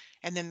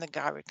the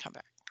guy would come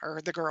back,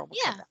 or the girl would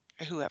come Yeah. back,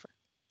 or whoever.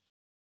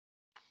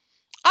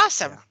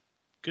 Awesome. Yeah.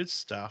 Good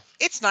stuff.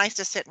 It's nice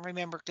to sit and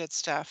remember good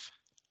stuff.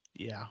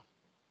 Yeah.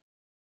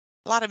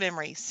 A lot of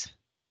memories.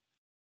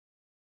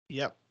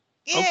 Yep.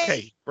 Yay.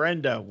 Okay,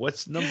 Brenda,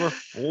 what's number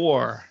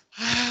 4?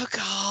 Oh,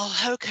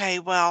 God. Okay.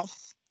 Well,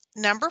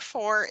 number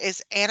 4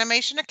 is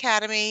Animation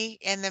Academy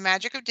and the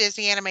Magic of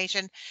Disney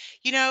Animation.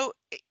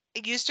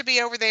 It used to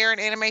be over there in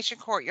Animation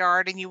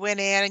Courtyard, and you went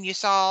in and you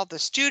saw the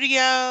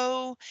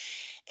studio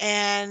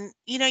And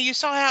you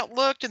saw how it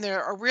looked, and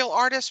there a real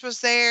artist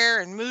was there,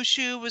 and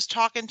Mushu was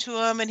talking to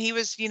him, and he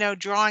was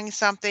drawing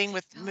something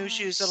with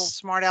Mushu's little Gosh.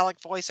 smart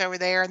aleck voice over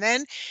there. And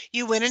then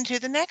you went into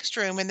the next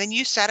room, and then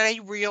you sat at a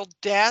real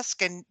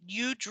desk and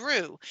you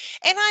drew.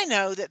 And I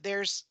know that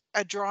there's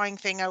a drawing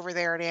thing over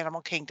there at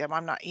Animal Kingdom.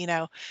 I'm not,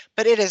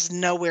 but it is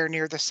nowhere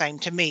near the same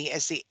to me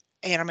as the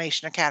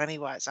Animation Academy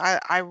was.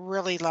 I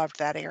really loved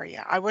that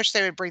area. I wish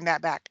they would bring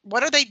that back.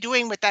 What are they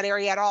doing with that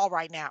area at all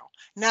right now?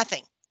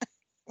 Nothing.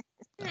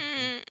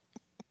 Hmm.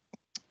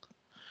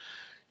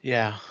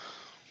 Yeah.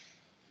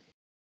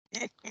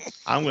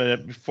 I'm gonna,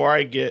 before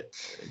I get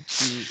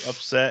too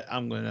upset,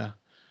 I'm gonna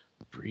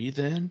breathe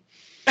in,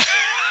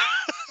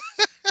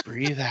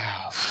 breathe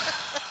out.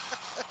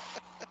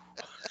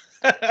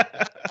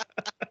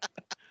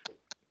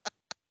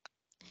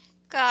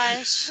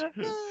 Gosh.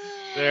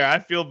 There, I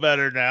feel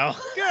better now.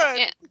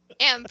 Good.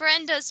 And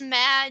Brenda's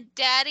mad,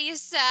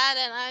 Daddy's sad,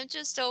 and I'm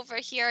just over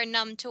here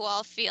numb to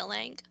all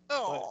feeling.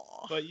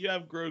 Oh, But you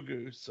have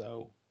Grogu,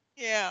 so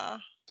yeah,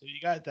 you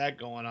got that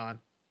going on.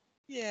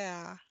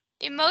 yeah.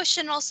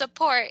 Emotional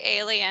support,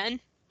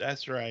 alien.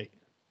 That's right.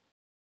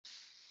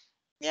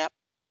 Yep.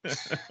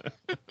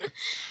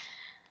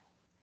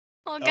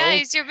 Well,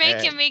 guys, you're Okay.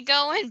 making me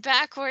go in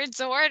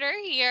backwards order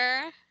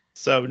here.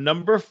 So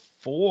number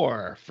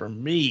 4 for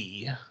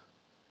me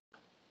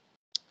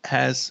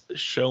has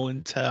show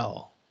and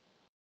tell.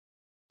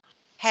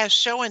 Has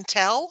show and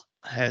tell?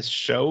 Has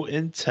show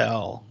and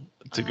tell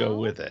to go Oh.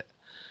 with it.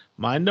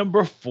 My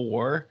number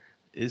 4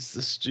 is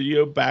the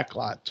studio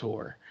backlot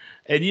tour.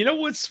 And you know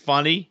what's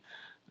funny?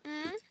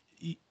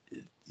 Mm?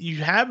 You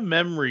have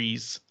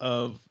memories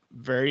of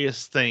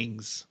various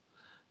things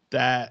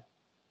that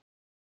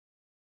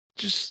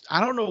just, I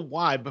don't know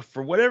why, but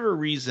for whatever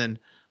reason,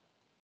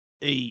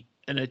 an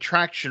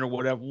attraction or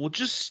whatever will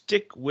just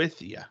stick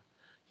with you.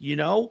 You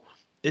know,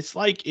 it's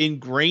like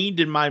ingrained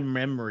in my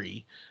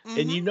memory.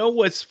 And Mhm. you know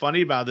what's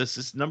funny about this?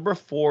 It's number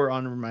 4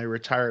 on my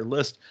retired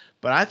list,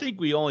 but I think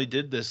we only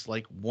did this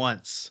like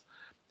once.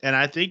 And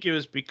I think it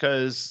was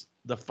because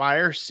the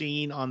fire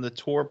scene on the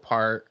tour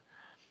part,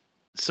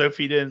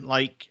 Sophie didn't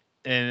like,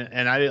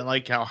 and I didn't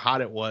like how hot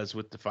it was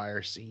with the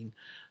fire scene.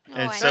 Oh,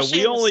 And I so Especially we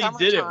in the only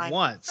did it summertime.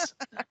 once.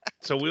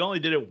 So we only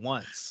did it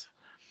once.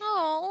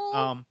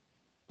 Oh.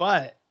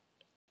 But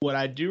what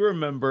I do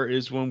remember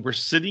is when we're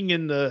sitting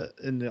in the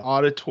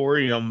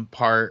auditorium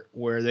part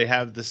where they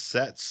have the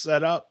sets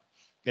set up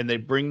and they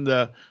bring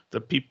the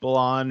people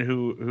on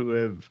who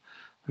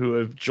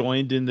have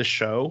joined in the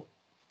show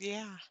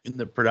Yeah. in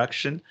the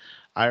production.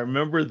 I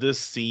remember this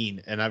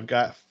scene and I've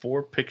got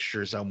 4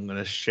 pictures I'm going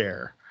to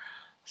share.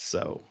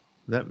 So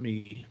let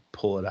me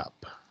pull it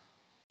up.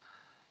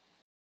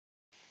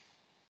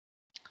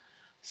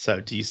 So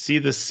do you see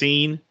the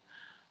scene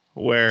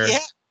where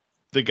Yeah.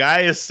 the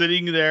guy is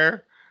sitting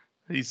there?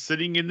 He's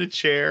sitting in the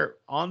chair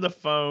on the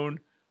phone,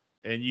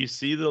 and you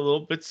see the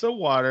little bits of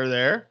water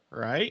there,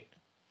 right?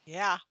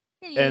 Yeah.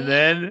 And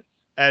then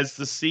as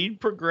the scene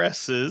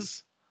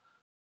progresses,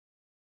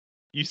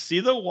 you see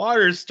the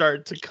water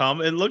start to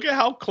come, and look at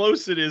how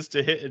close it is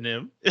to hitting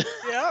him.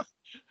 Yep.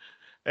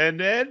 And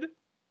then,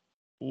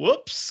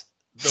 whoops,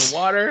 the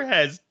water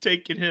has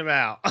taken him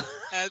out.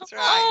 That's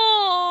right.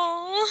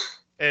 Oh.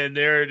 And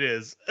there it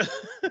is.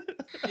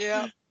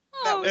 Yep.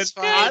 Oh, was And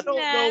funny. I don't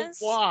know goodness.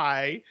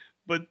 why,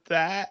 but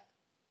that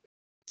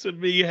to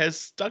me has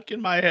stuck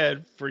in my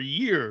head for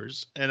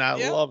years, and I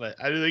Yep. love it.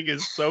 I think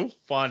it's so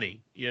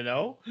funny, you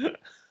know?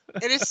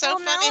 It is so Well,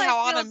 now funny I how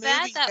on a feel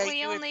bad movie that they we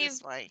do it only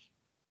this way.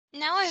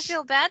 Now I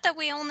feel bad that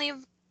we only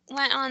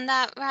went on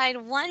that ride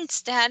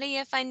once, Daddy,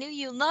 if I knew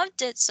you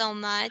loved it so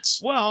much.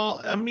 Well,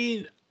 I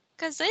mean,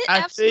 Because it I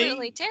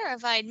absolutely think,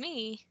 terrified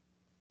me.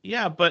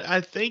 yeah, but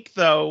I think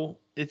though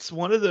it's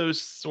one of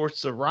those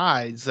sorts of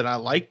rides that I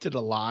liked it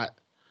a lot,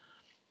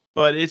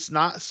 but it's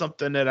not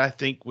something that I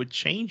think would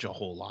change a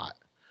whole lot.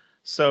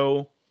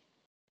 So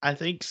I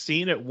think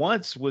seeing it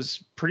once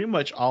was pretty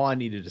much all I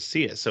needed to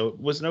see it. So it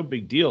was no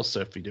big deal,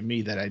 Sophie, to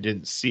me that I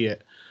didn't see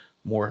it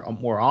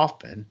more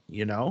often,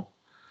 you know?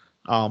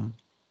 Um,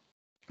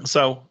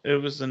 so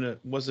it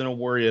wasn't a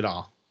worry at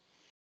all.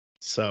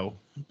 So,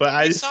 but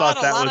I We just saw it thought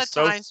a that lot was of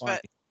so times, funny.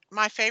 but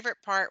my favorite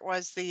part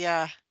was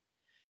the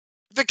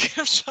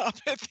gift shop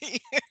at the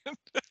end.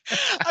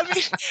 I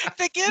mean,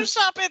 the gift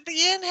shop at the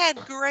end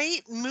had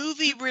great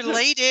movie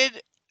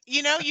related,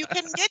 you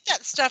couldn't get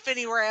that stuff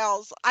anywhere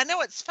else. I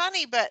know it's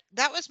funny, but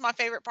that was my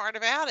favorite part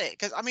about it.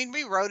 Cause I mean,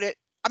 we wrote it.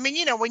 I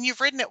mean, when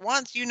you've ridden it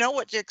once, you know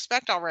what to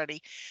expect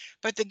already.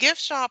 But the gift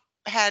shop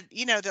had,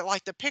 the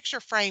like the picture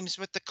frames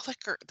with the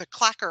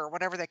clacker, or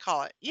whatever they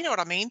call it. You know what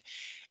I mean?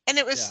 And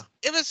it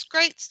Yeah. was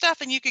great stuff.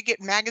 And you could get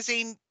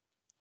magazine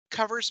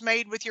covers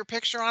made with your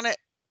picture on it.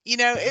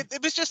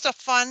 It was just a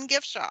fun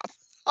gift shop.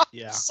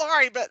 Yeah.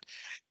 Sorry, but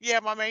yeah,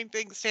 my main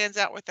thing that stands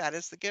out with that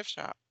is the gift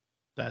shop.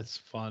 That's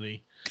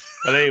funny.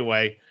 But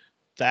anyway,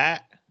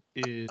 that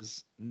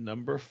is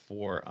number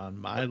 4 on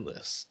my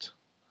list.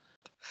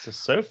 So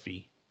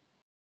Sophie,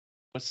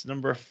 what's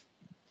number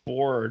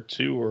 4 or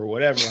 2 or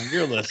whatever on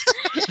your list?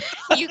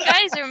 You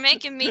guys are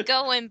making me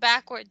go in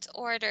backwards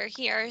order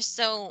here.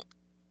 So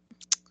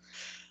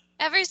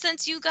ever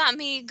since you got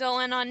me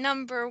going on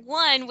number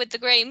 1 with the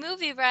Great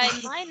Movie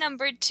Ride, my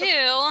number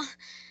 2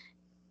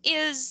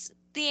 is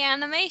the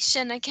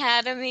Animation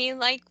Academy,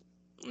 like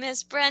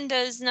Miss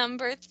Brenda's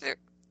number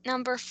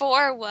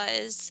 4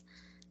 was.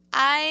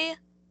 I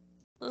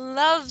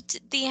loved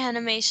the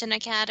Animation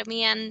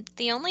Academy, and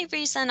the only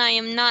reason I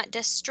am not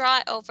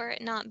distraught over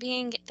it not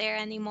being there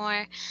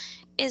anymore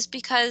is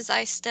because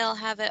I still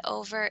have it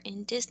over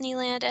in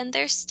Disneyland, and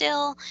there's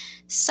still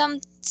some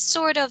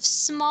sort of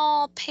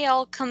small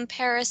pale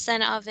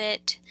comparison of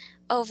it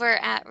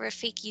over at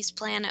Rafiki's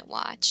Planet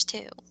Watch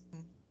too.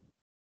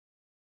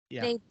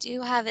 Yeah. They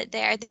do have it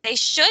there. They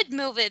should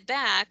move it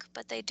back,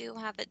 but they do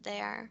have it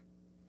there.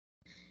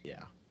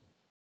 Yeah.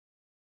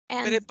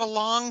 And But it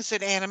belongs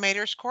at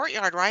Animator's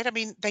Courtyard, right? I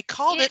mean, they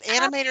called it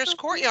Animator's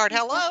Courtyard.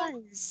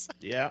 Hello? does.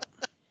 Yeah.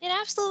 It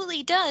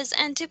absolutely does.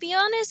 And to be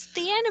honest,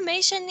 the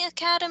Animation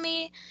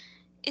Academy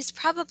is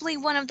probably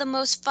one of the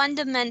most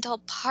fundamental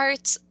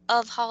parts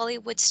of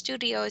Hollywood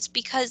Studios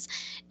because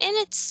in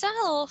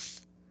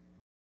itself,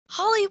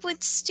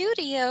 Hollywood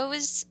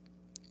Studios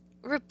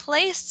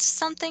replaced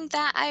something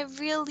that I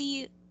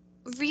really,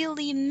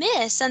 really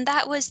miss, and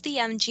that was the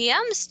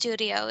MGM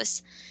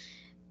Studios.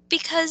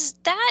 Because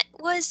that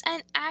was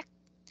an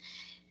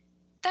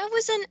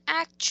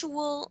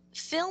actual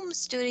film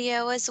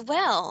studio as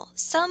well.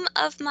 Some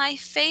of my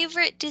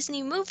favorite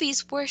Disney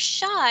movies were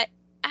shot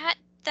at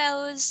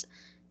those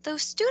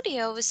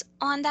studios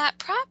on that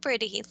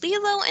property.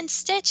 Lilo and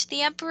Stitch,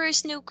 The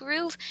Emperor's New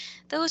Groove,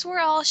 those were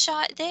all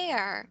shot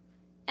there.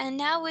 And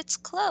now it's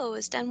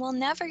closed and we'll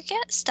never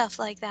get stuff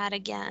like that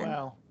again.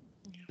 Well,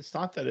 it's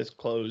not that it's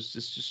closed,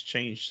 it's just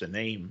changed the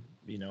name.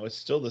 It's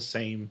still the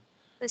same.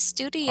 The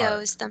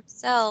studios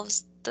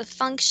themselves, the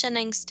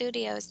functioning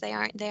studios, they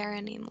aren't there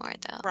anymore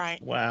though.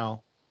 Right.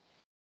 Well,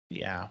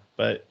 yeah,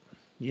 but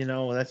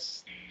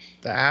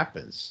that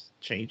happens.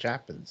 Change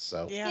happens.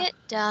 So Yeah. It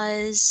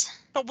does.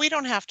 But we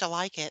don't have to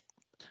like it.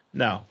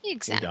 no,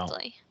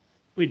 Exactly.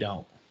 we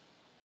don't.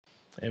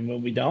 And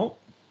when we don't,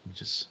 we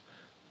just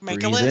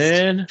Make a breathe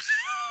list. in,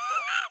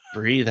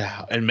 breathe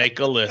out, and make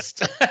a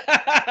list.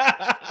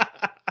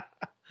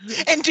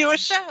 And do a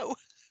show.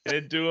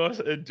 and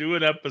do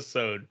an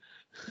episode.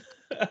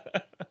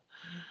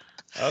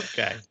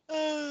 Okay.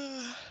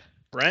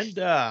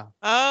 Brenda.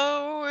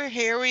 Oh,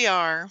 here we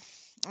are.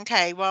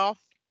 Okay, well,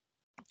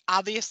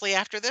 obviously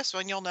after this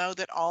one, you'll know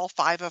that all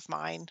 5 of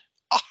mine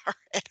are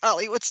at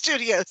Hollywood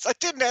Studios. I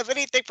didn't have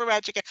anything for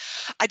Magic.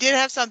 I did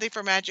have something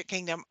for Magic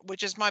Kingdom,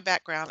 which is my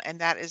background, and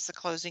that is the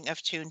closing of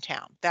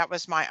Toontown. That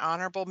was my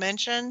honorable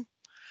mention.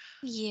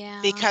 Yeah.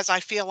 Because I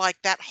feel like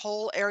that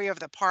whole area of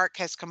the park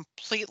has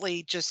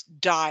completely just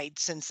died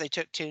since they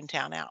took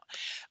Toontown out.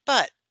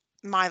 But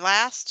my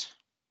last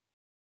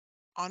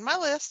on my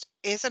list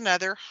is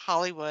another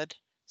Hollywood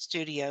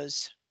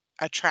Studios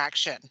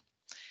attraction,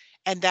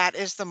 and that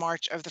is the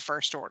March of the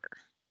First Order.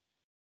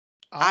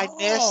 I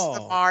miss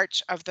the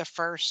March of the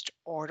First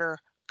Order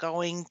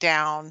going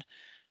down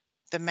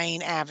the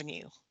main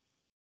avenue.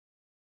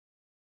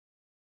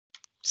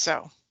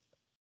 So,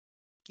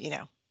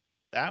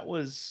 That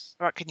was.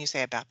 what can you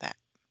say about that?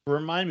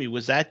 Remind me,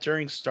 was that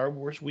during Star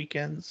Wars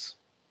weekends?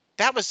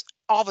 That was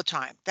all the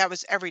time. That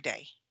was every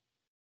day.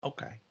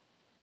 Okay.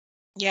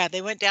 Yeah,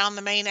 they went down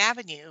the main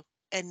avenue,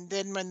 and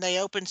then when they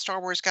opened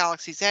Star Wars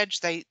Galaxy's Edge,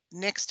 they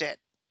nixed it.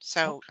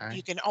 So Okay.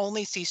 you can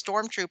only see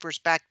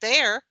stormtroopers back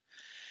there,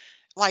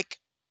 like,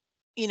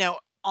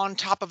 on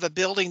top of a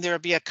building, there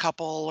would be a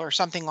couple or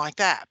something like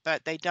that,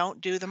 but they don't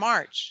do the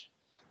march.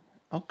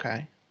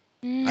 Okay.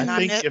 And I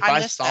think if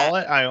I saw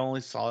it, I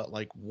only saw it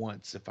like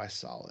once if I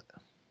saw it.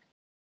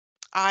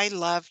 I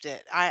loved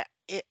it. I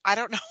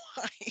don't know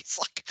why. It's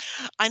like,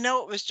 I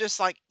know it was just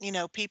like,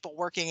 people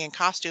working in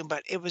costume,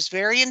 but it was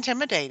very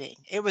intimidating.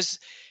 It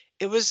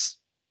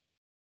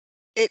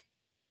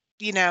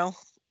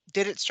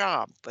did its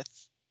job with,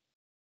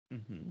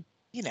 Mm-hmm.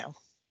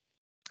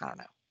 I don't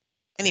know.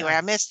 Anyway, Yeah.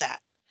 I missed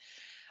that.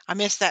 I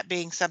missed that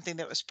being something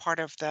that was part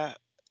of the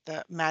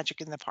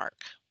magic in the park.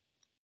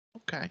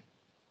 Okay.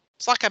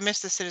 It's like I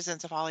missed the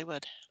Citizens of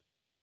Hollywood.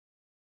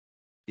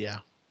 Yeah.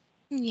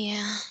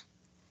 yeah.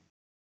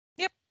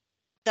 Yep.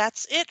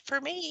 That's it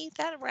for me.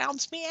 That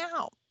rounds me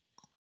out.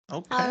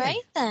 Okay. All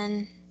right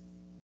then.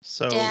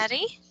 So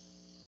Daddy?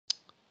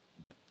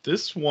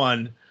 this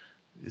one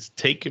is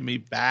taking me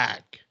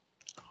back.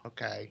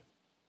 Okay.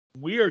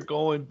 We are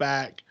going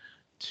back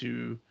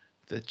to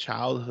the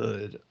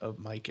childhood of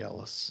Mike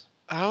Ellis.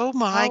 Oh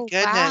my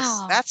goodness.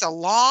 Wow. That's a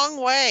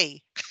long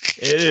way.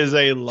 It is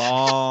a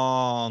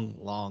long,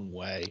 long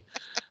way.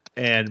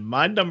 And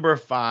my number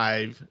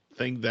 5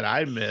 thing that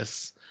I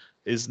miss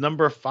is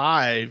number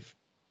 5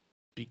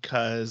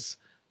 because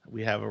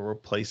we have a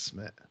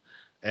replacement.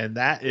 And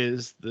that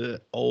is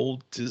the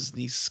old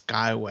Disney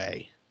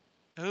Skyway.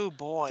 Oh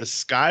boy. The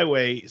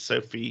Skyway,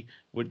 Sophie,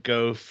 would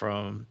go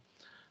from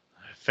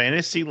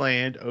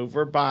Fantasyland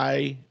over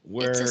by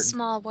where It's a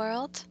Small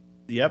World.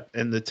 Yep,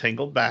 in the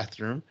Tangled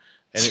bathroom,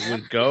 and it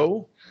would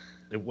go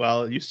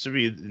Well, it used to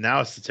be.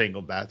 Now it's the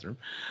Tangled bathroom.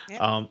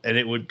 Yep. And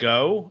it would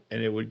go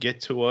and it would get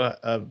to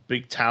a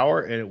big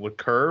tower and it would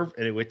curve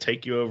and it would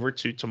take you over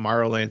to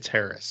Tomorrowland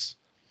Terrace.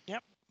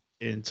 Yep.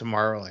 In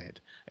Tomorrowland.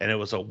 And it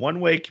was a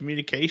one-way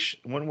communication,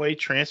 one-way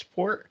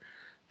transport.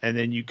 And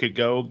then you could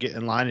go get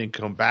in line and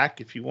come back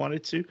if you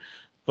wanted to.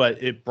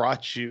 But it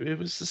brought you, it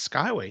was the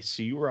Skyway.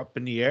 So you were up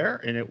in the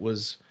air and it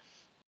was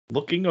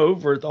looking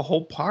over the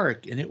whole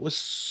park. And it was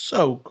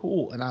so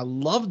cool. And I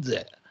loved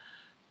it.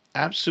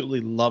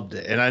 Absolutely loved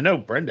it. And I know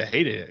Brenda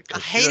hated it. I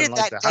 'cause she doesn't hated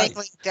like that the height.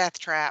 dangling death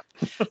trap.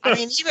 I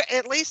mean, even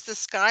at least the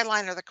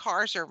Skyliner, the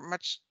cars are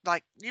much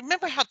like, you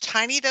remember how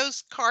tiny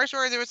those cars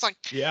were? There was like,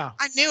 Yeah.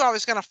 I knew I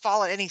was going to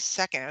fall at any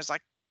second. It was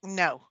like,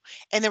 no.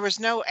 And there was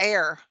no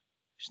air.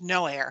 There's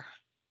no air.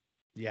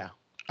 Yeah.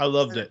 I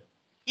loved it.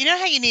 You know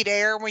how you need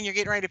air when you're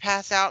getting ready to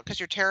pass out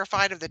because you're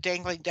terrified of the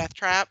dangling death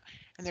trap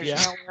and there's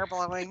Yeah. no air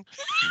blowing?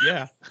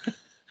 Yeah.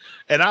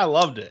 And I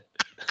loved it.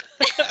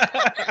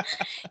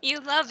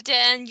 You loved it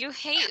and you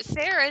hate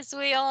Ferris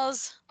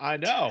wheels. I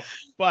know.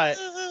 But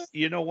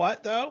you know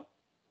what, though?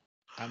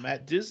 I'm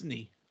at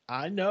Disney.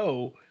 I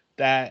know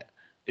that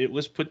it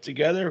was put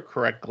together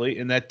correctly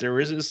and that there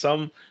isn't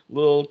some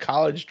little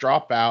college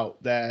dropout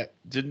that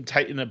didn't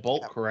tighten a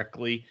bolt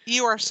correctly.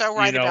 You are so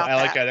right about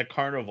like that. at a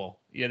carnival,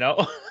 you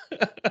know?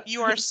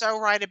 You are so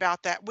right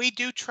about that. We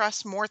do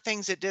trust more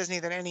things at Disney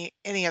than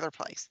any other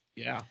place.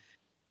 Yeah.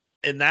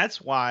 And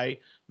that's why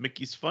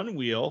Mickey's Fun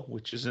Wheel,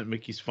 which isn't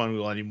Mickey's Fun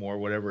Wheel anymore,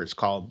 whatever it's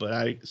called, but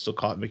I still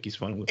call it Mickey's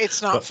Fun Wheel.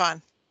 It's not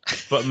fun.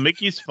 But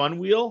Mickey's Fun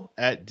Wheel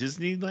at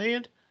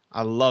Disneyland,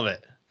 I love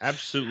it.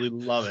 Absolutely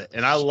love it.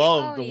 And I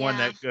love the one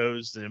that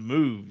goes and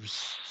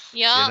moves.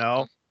 Yeah. You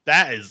know?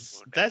 That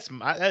is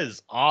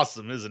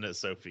awesome, isn't it,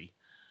 Sophie?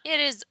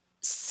 It is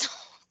so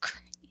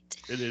great.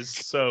 It is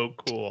so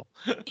cool.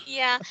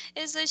 Yeah,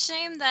 it's a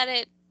shame that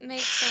it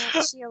makes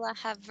Aunt Sheila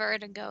have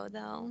vertigo,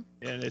 though.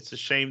 And it's a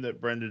shame that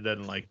Brenda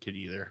doesn't like it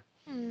either.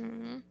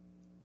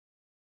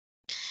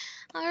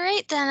 All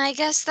right, then. I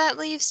guess that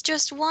leaves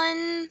just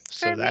one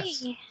for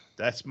me.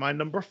 That's my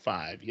number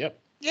 5. Yep.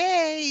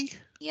 Yay.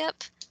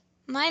 Yep.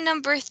 My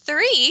number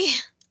 3.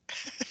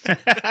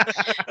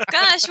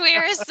 Gosh, we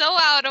are so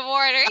out of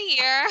order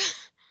here.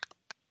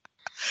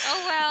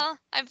 Oh, well.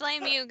 I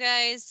blame you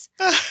guys.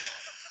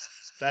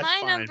 That's my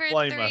fine. number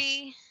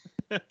Blame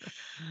 3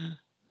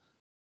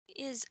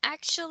 is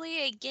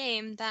actually a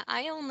game that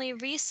I only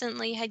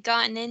recently had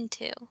gotten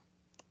into.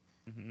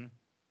 Mm-hmm.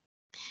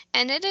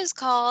 And it is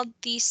called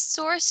The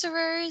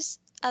Sorcerers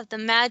of the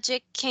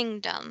Magic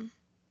Kingdom.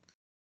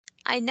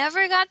 I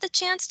never got the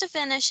chance to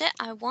finish it.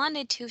 I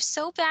wanted to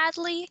so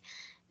badly,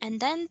 and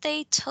then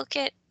they took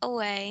it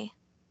away.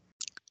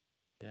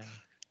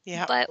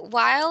 Yeah. But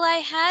while I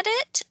had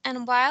it,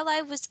 and while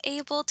I was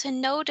able to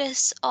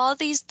notice all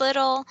these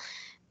little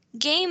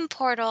game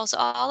portals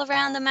all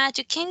around the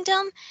Magic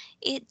Kingdom,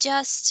 it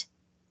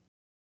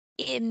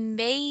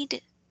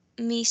made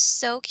me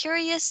so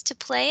curious to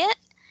play it,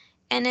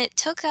 and it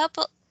took up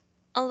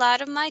a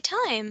lot of my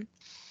time.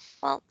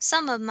 Well,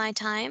 some of my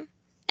time,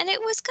 and it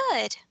was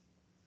good.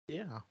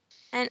 Yeah.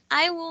 And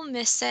I will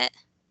miss it.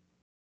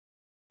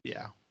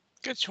 Yeah.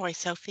 Good choice,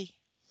 Sophie.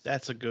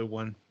 That's a good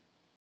one.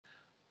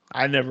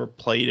 I never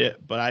played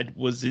it, but I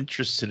was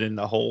interested in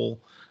the whole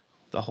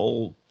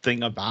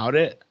thing about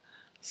it.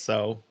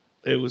 So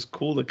it was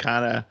cool to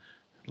kind of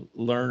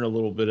learn a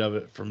little bit of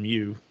it from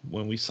you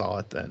when we saw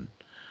it then.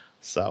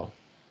 So,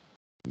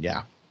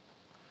 yeah.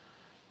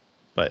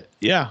 But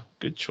yeah,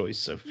 good choice,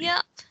 Sophie.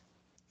 Yep.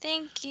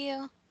 Thank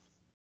you.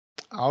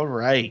 All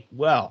right.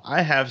 Well,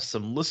 I have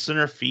some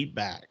listener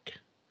feedback.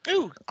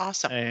 Ooh,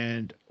 awesome.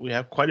 And we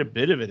have quite a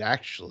bit of it,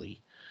 actually.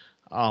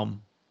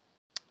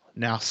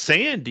 Now,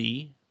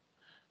 Sandy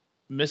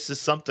misses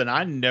something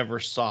I never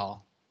saw.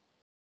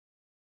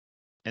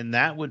 And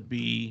that would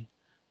be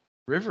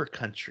River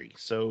Country.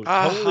 So,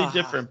 totally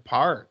different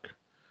park.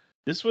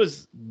 This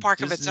was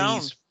Park of its own.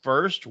 Disney's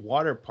first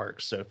water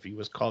park, Sophie,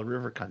 was called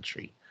River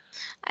Country.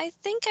 I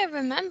think I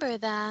remember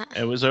that.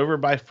 It was over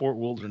by Fort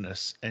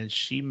Wilderness, and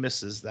she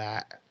misses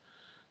that.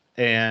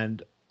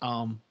 And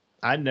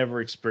I never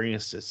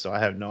experienced it, so I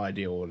have no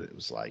idea what it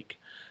was like.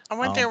 I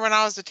went there when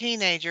I was a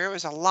teenager. It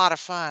was a lot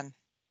of fun.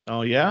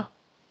 Oh, yeah?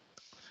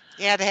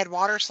 Yeah, they had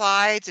water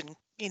slides, and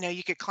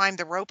you could climb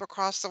the rope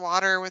across the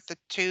water with the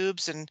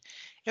tubes, and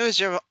it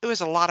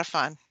was a lot of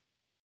fun.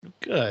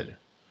 Good.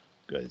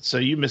 So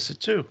you miss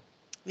it too.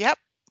 Yep.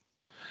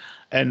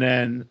 And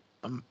then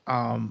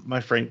my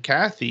friend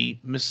Kathy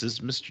misses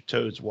Mr.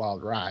 Toad's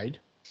Wild Ride.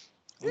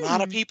 A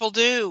lot of people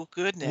do.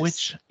 Goodness.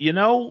 Which,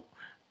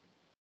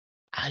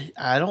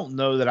 I don't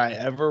know that I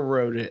ever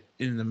rode it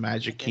in the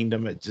Magic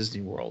Kingdom at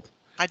Disney World.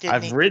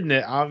 I've ridden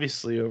it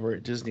obviously over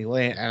at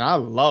Disneyland, and I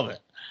love it.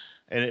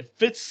 And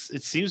it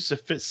seems to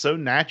fit so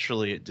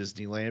naturally at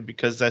Disneyland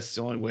because that's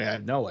the only way I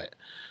know it.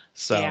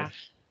 So, yeah.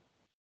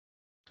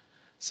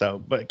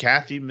 But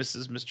Kathy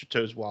misses Mr.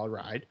 Toad's Wild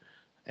Ride.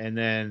 And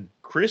then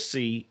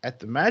Chrissy at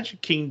the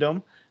Magic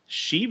Kingdom,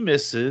 she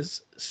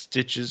misses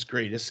Stitch's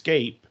Great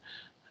Escape.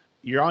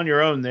 You're on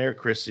your own there,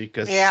 Chrissy,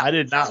 because I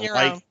did not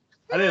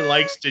I didn't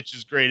like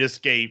Stitch's Great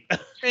Escape. Me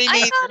I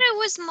neither. thought it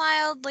was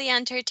mildly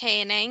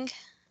entertaining.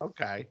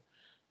 Okay.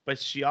 But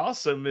she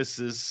also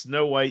misses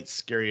Snow White's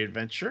Scary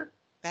Adventure,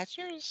 That's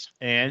yours.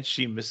 and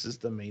she misses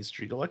the Main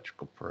Street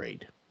Electrical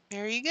Parade.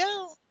 There you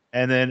go.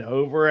 And then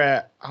over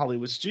at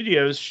Hollywood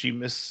Studios, she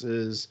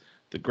misses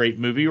the Great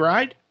Movie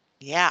Ride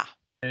Yeah.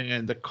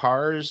 and the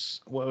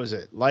Cars, what was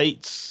it?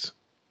 Lights,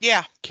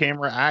 Yeah.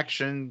 camera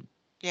action,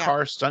 Yeah.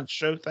 car stunt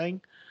show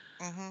thing.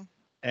 Mm-hmm.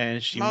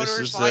 And she Motors,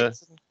 misses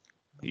lights.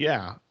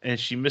 and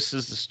she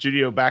misses the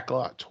studio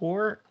backlot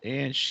tour,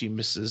 and she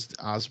misses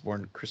the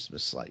Osborne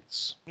Christmas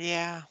lights.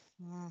 Yeah.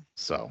 Mm.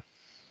 So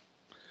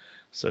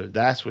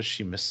that's what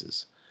she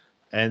misses.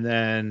 And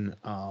then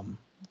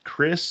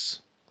Chris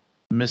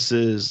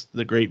misses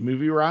the Great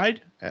Movie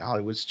Ride at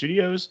Hollywood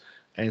Studios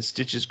and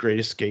Stitch's Great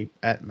Escape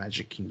at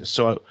Magic Kingdom.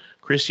 So,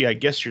 Chrissy, I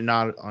guess you're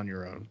not on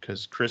your own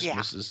because Chris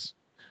misses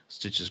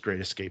Stitch's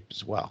Great Escape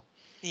as well.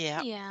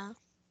 Yeah. Yeah.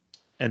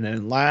 And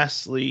then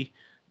lastly,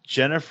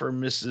 Jennifer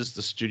misses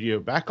the studio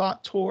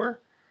backlot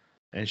tour,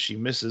 and she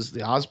misses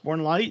the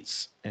Osborne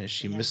lights, and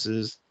she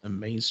misses the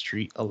Main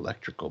Street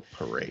Electrical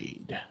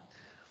Parade.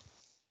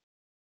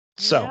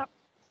 So,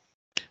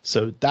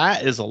 so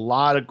that is a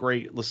lot of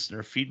great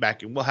listener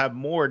feedback, and we'll have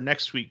more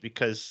next week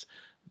because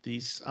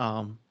these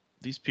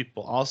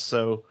people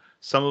also,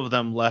 some of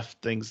them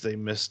left things they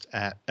missed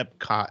at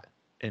Epcot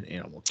and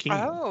Animal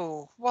Kingdom.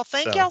 Oh, well,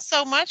 thank y'all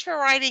so much for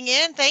writing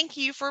in. Thank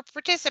you for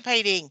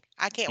participating.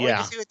 I can't wait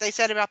to see what they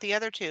said about the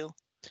other two.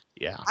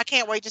 Yeah. I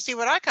can't wait to see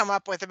what I come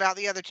up with about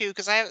the other two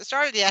because I haven't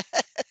started yet.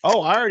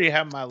 Oh, I already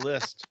have my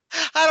list.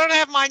 I don't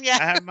have mine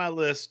yet. I have my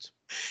list.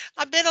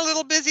 I've been a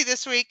little busy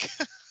this week.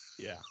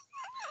 Yeah.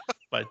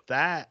 But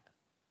that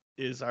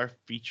is our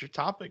feature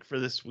topic for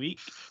this week.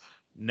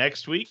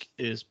 Next week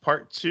is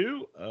part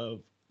 2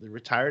 of the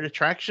retired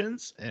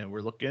attractions, and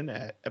we're looking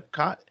at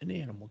Epcot and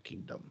Animal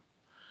Kingdom.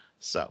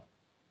 So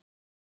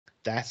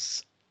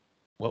that's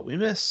what we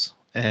miss.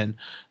 And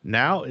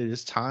now it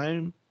is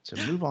time to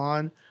move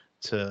on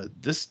to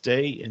this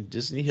day in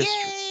Disney history.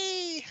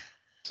 Yay!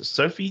 So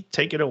Sophie,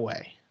 take it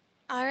away.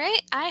 All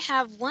right. I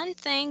have one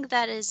thing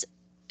that is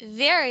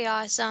very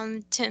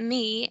awesome to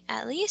me,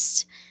 at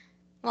least.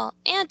 Well,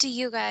 and to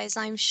you guys,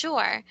 I'm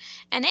sure.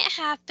 And it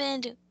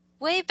happened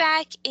way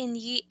back in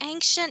the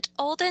ancient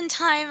olden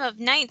time of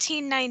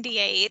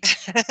 1998.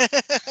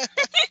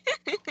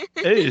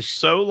 It is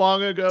so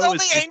long ago.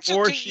 It's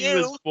before she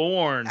was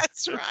born.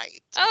 That's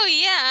right. Oh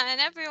yeah, and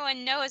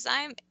everyone knows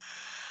I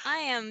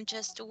am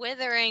just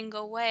withering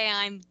away.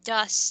 I'm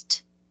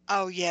dust.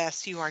 Oh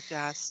yes, you are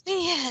dust.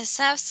 Yes,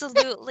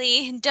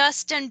 absolutely.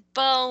 Dust and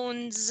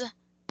bones.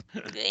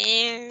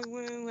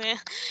 Anyway.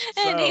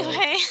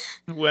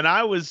 When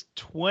I was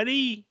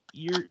 30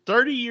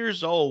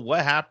 years old,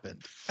 what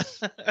happened?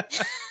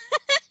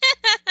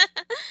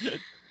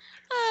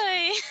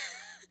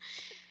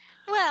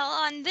 Well,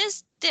 on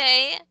this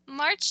day,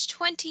 March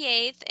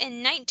 28th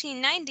in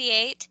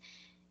 1998,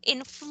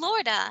 in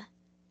Florida,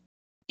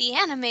 the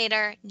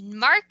animator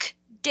Mark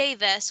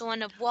Davis,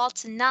 one of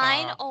Walt's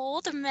 9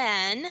 old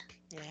men,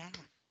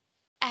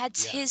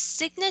 adds his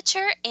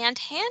signature and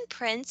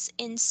handprints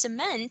in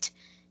cement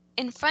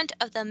in front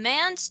of the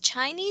Mann's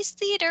Chinese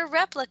Theater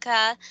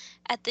replica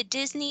at the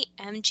Disney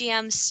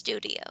MGM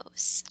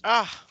Studios.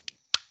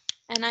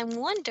 And I'm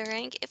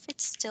wondering if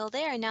it's still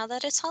there now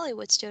that it's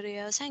Hollywood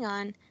Studios. Hang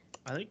on.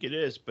 I think it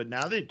is, but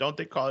now they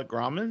call it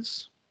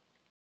Grauman's?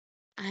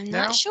 I'm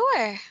not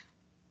sure.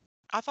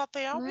 I thought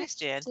they always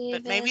did,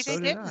 but maybe they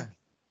didn't.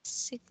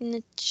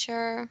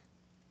 Signature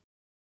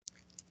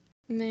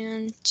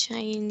Man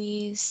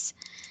Chinese.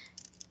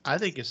 I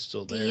think it's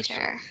still there.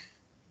 Theater.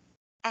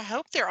 I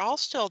hope they're all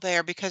still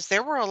there because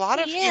there were a lot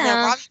of,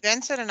 Robbie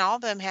Benson and all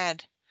of them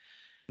had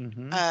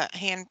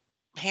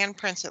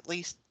handprints at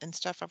least and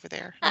stuff over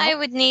there. I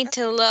would need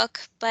to look,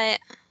 but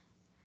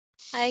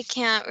I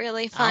can't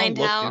really find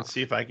out. I'll look and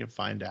see if I can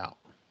find out.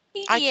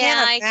 I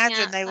can't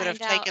imagine they would have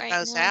taken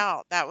those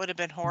out. That would have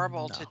been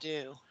horrible to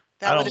do.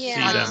 That would have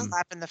been like a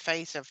slap in the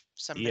face of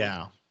somebody.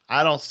 Yeah,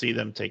 I don't see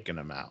them taking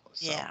them out.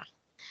 So. Yeah.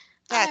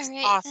 That's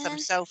awesome, then.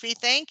 Sophie.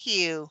 Thank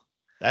you.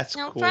 That's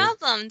no cool.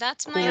 problem.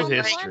 That's my only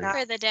one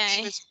for the day.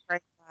 He was a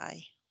great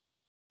guy.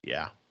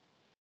 Yeah.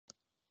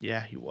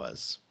 Yeah, he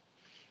was.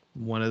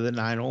 One of the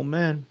 9 old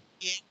men.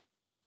 Yeah.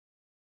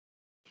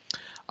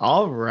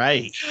 All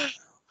right.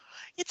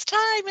 It's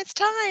time. It's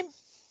time.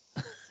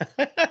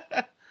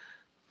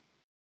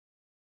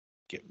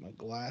 Get my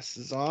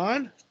glasses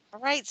on. All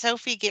right,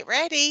 Sophie, get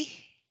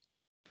ready.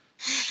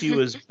 She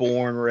was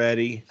born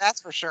ready.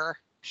 That's for sure.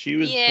 She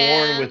was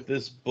born with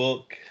this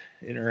book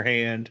in her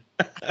hand.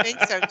 I think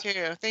so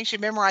too. I think she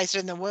memorized it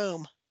in the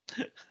womb.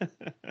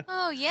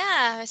 Oh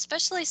yeah,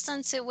 especially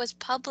since it was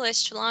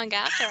published long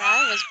after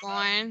I was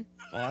born.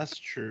 Well, that's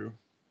true.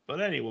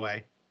 But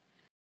anyway,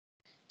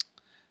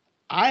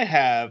 I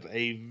have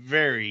a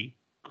very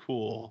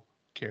cool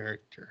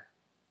character.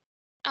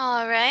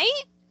 All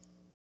right.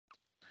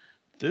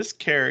 This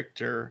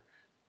character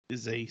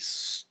is a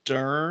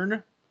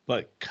stern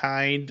but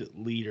kind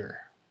leader.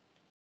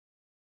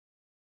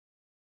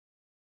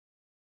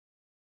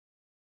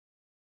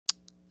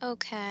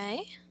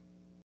 Okay.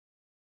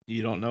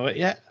 You don't know it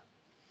yet?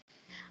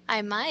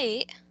 I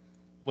might.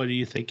 What do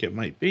you think it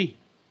might be?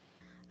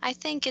 I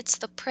think it's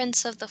the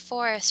Prince of the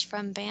Forest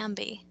from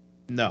Bambi.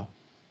 No.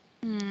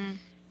 Hmm.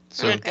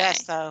 So Good Okay.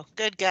 guess, though.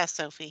 Good guess,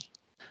 Sophie.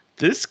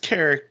 this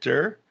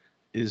character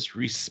is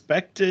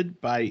respected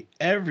by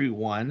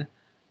everyone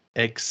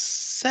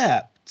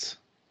except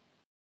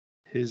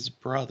his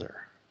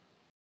brother.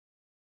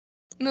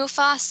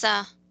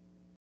 Mufasa.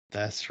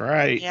 That's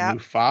right, Yep.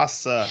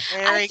 Mufasa.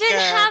 Very I've been good.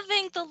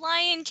 having the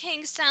Lion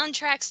King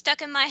soundtrack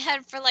stuck in my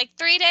head for like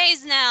 3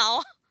 days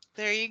now.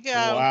 There you go.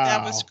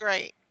 That was Wow.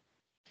 great.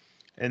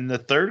 And the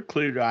third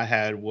clue I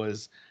had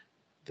was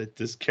that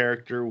this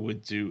character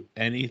would do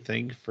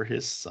anything for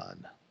his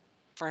son.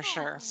 For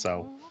sure.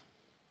 So- Aw.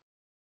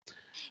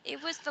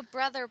 It was the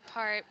brother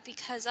part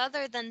because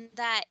other than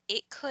that,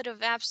 it could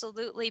have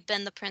absolutely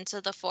been the Prince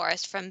of the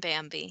Forest from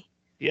Bambi.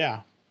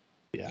 Yeah.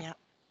 Yep.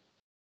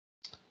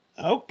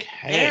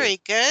 Okay. Very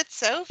good,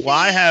 Sophie. Well,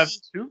 I have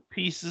 2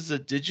 pieces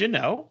of Did You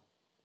Know?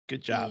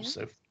 Good job, Yeah.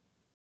 Sophie.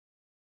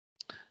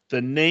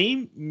 The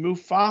name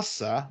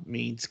Mufasa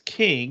means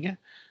king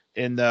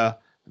in the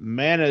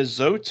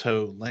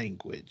Manazoto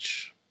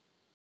language.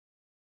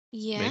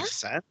 Yeah. Makes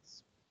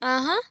sense.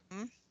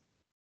 Uh-huh.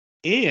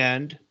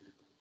 And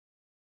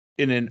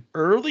in an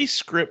early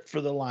script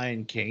for The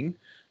Lion King,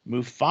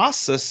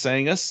 Mufasa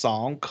sang a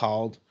song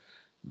called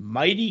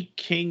Mighty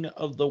King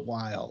of the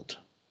Wild.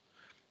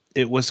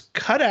 It was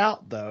cut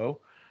out, though,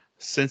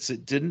 since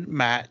it didn't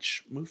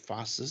match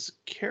Mufasa's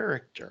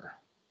character,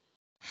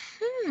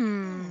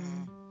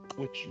 Hmm.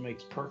 which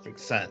makes perfect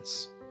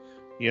sense.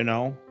 You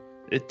know,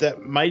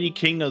 that Mighty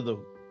King of the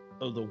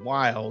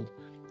Wild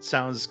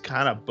sounds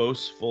kind of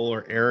boastful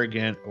or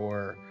arrogant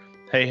or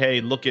hey,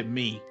 look at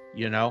me,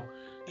 you know?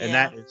 And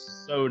Yeah. that is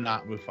so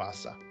not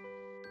Mufasa.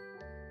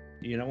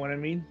 You know what I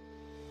mean?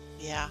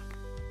 Yeah.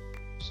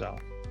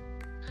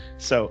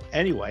 So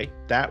anyway,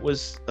 that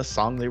was a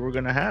song they were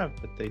going to have,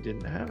 but they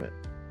didn't have it.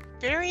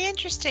 Very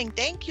interesting.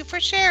 Thank you for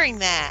sharing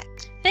that.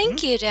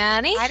 Thank you,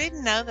 Daddy. I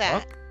didn't know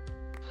that.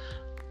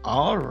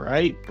 All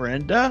right,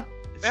 Brenda,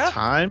 it's Well-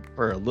 time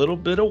for a little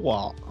bit of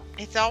Walt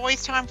It's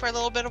always time for a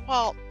little bit of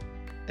Walt.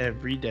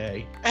 every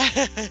day.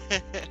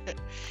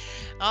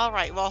 All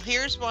right. Well,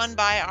 here's one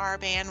by our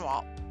man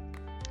Walt.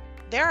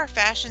 There are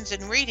fashions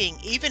in reading,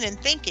 even in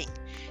thinking.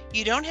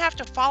 You don't have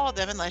to follow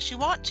them unless you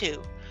want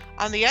to.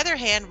 On the other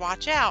hand,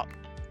 watch out.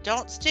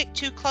 Don't stick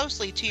too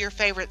closely to your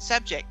favorite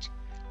subject.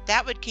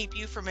 That would keep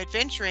you from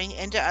adventuring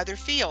into other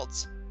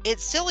fields.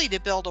 It's silly to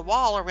build a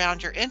wall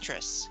around your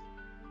interests.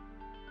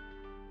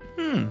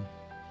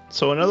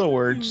 So in other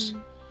words, Hmm.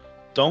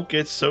 don't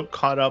get so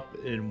caught up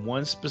in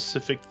one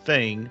specific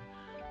thing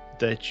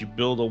that you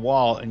build a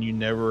wall and you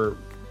never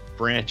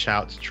branch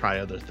out to try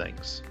other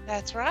things.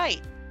 That's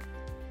right.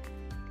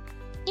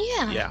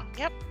 Yeah.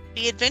 Yeah.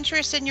 Be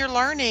adventurous in your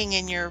learning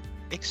and your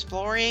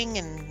exploring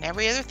and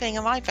every other thing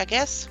in life, I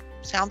guess.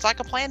 Sounds like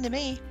a plan to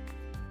me.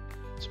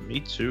 To me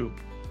too.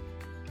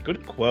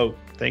 Good quote.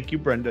 Thank you,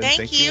 Brenda.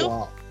 Thank you.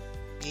 all.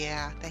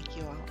 Yeah, thank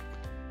you all.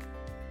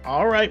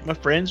 All right, my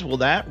friends. Well,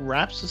 that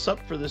wraps us up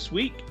for this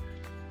week.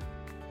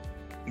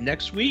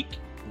 Next week,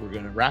 we're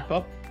going to wrap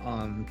up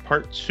on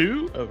part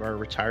 2 of our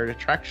retired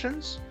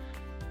attractions.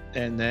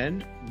 And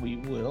then we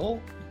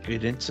will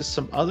get into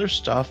some other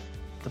stuff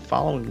the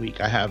following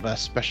week. I have a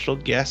special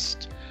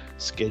guest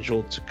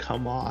scheduled to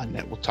come on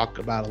that we'll talk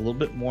about a little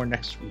bit more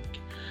next week.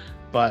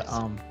 But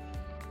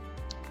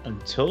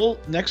until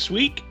next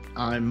week,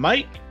 I'm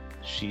Mike.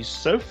 She's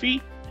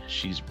Sophie.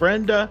 She's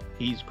Brenda.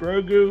 He's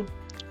Grogu.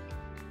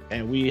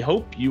 And we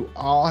hope you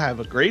all have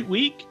a great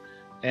week.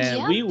 And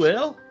Yep. we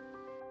will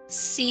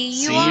See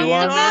you See on you the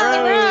on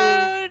the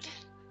road. road.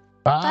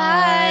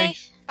 Bye.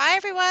 Bye,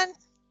 everyone.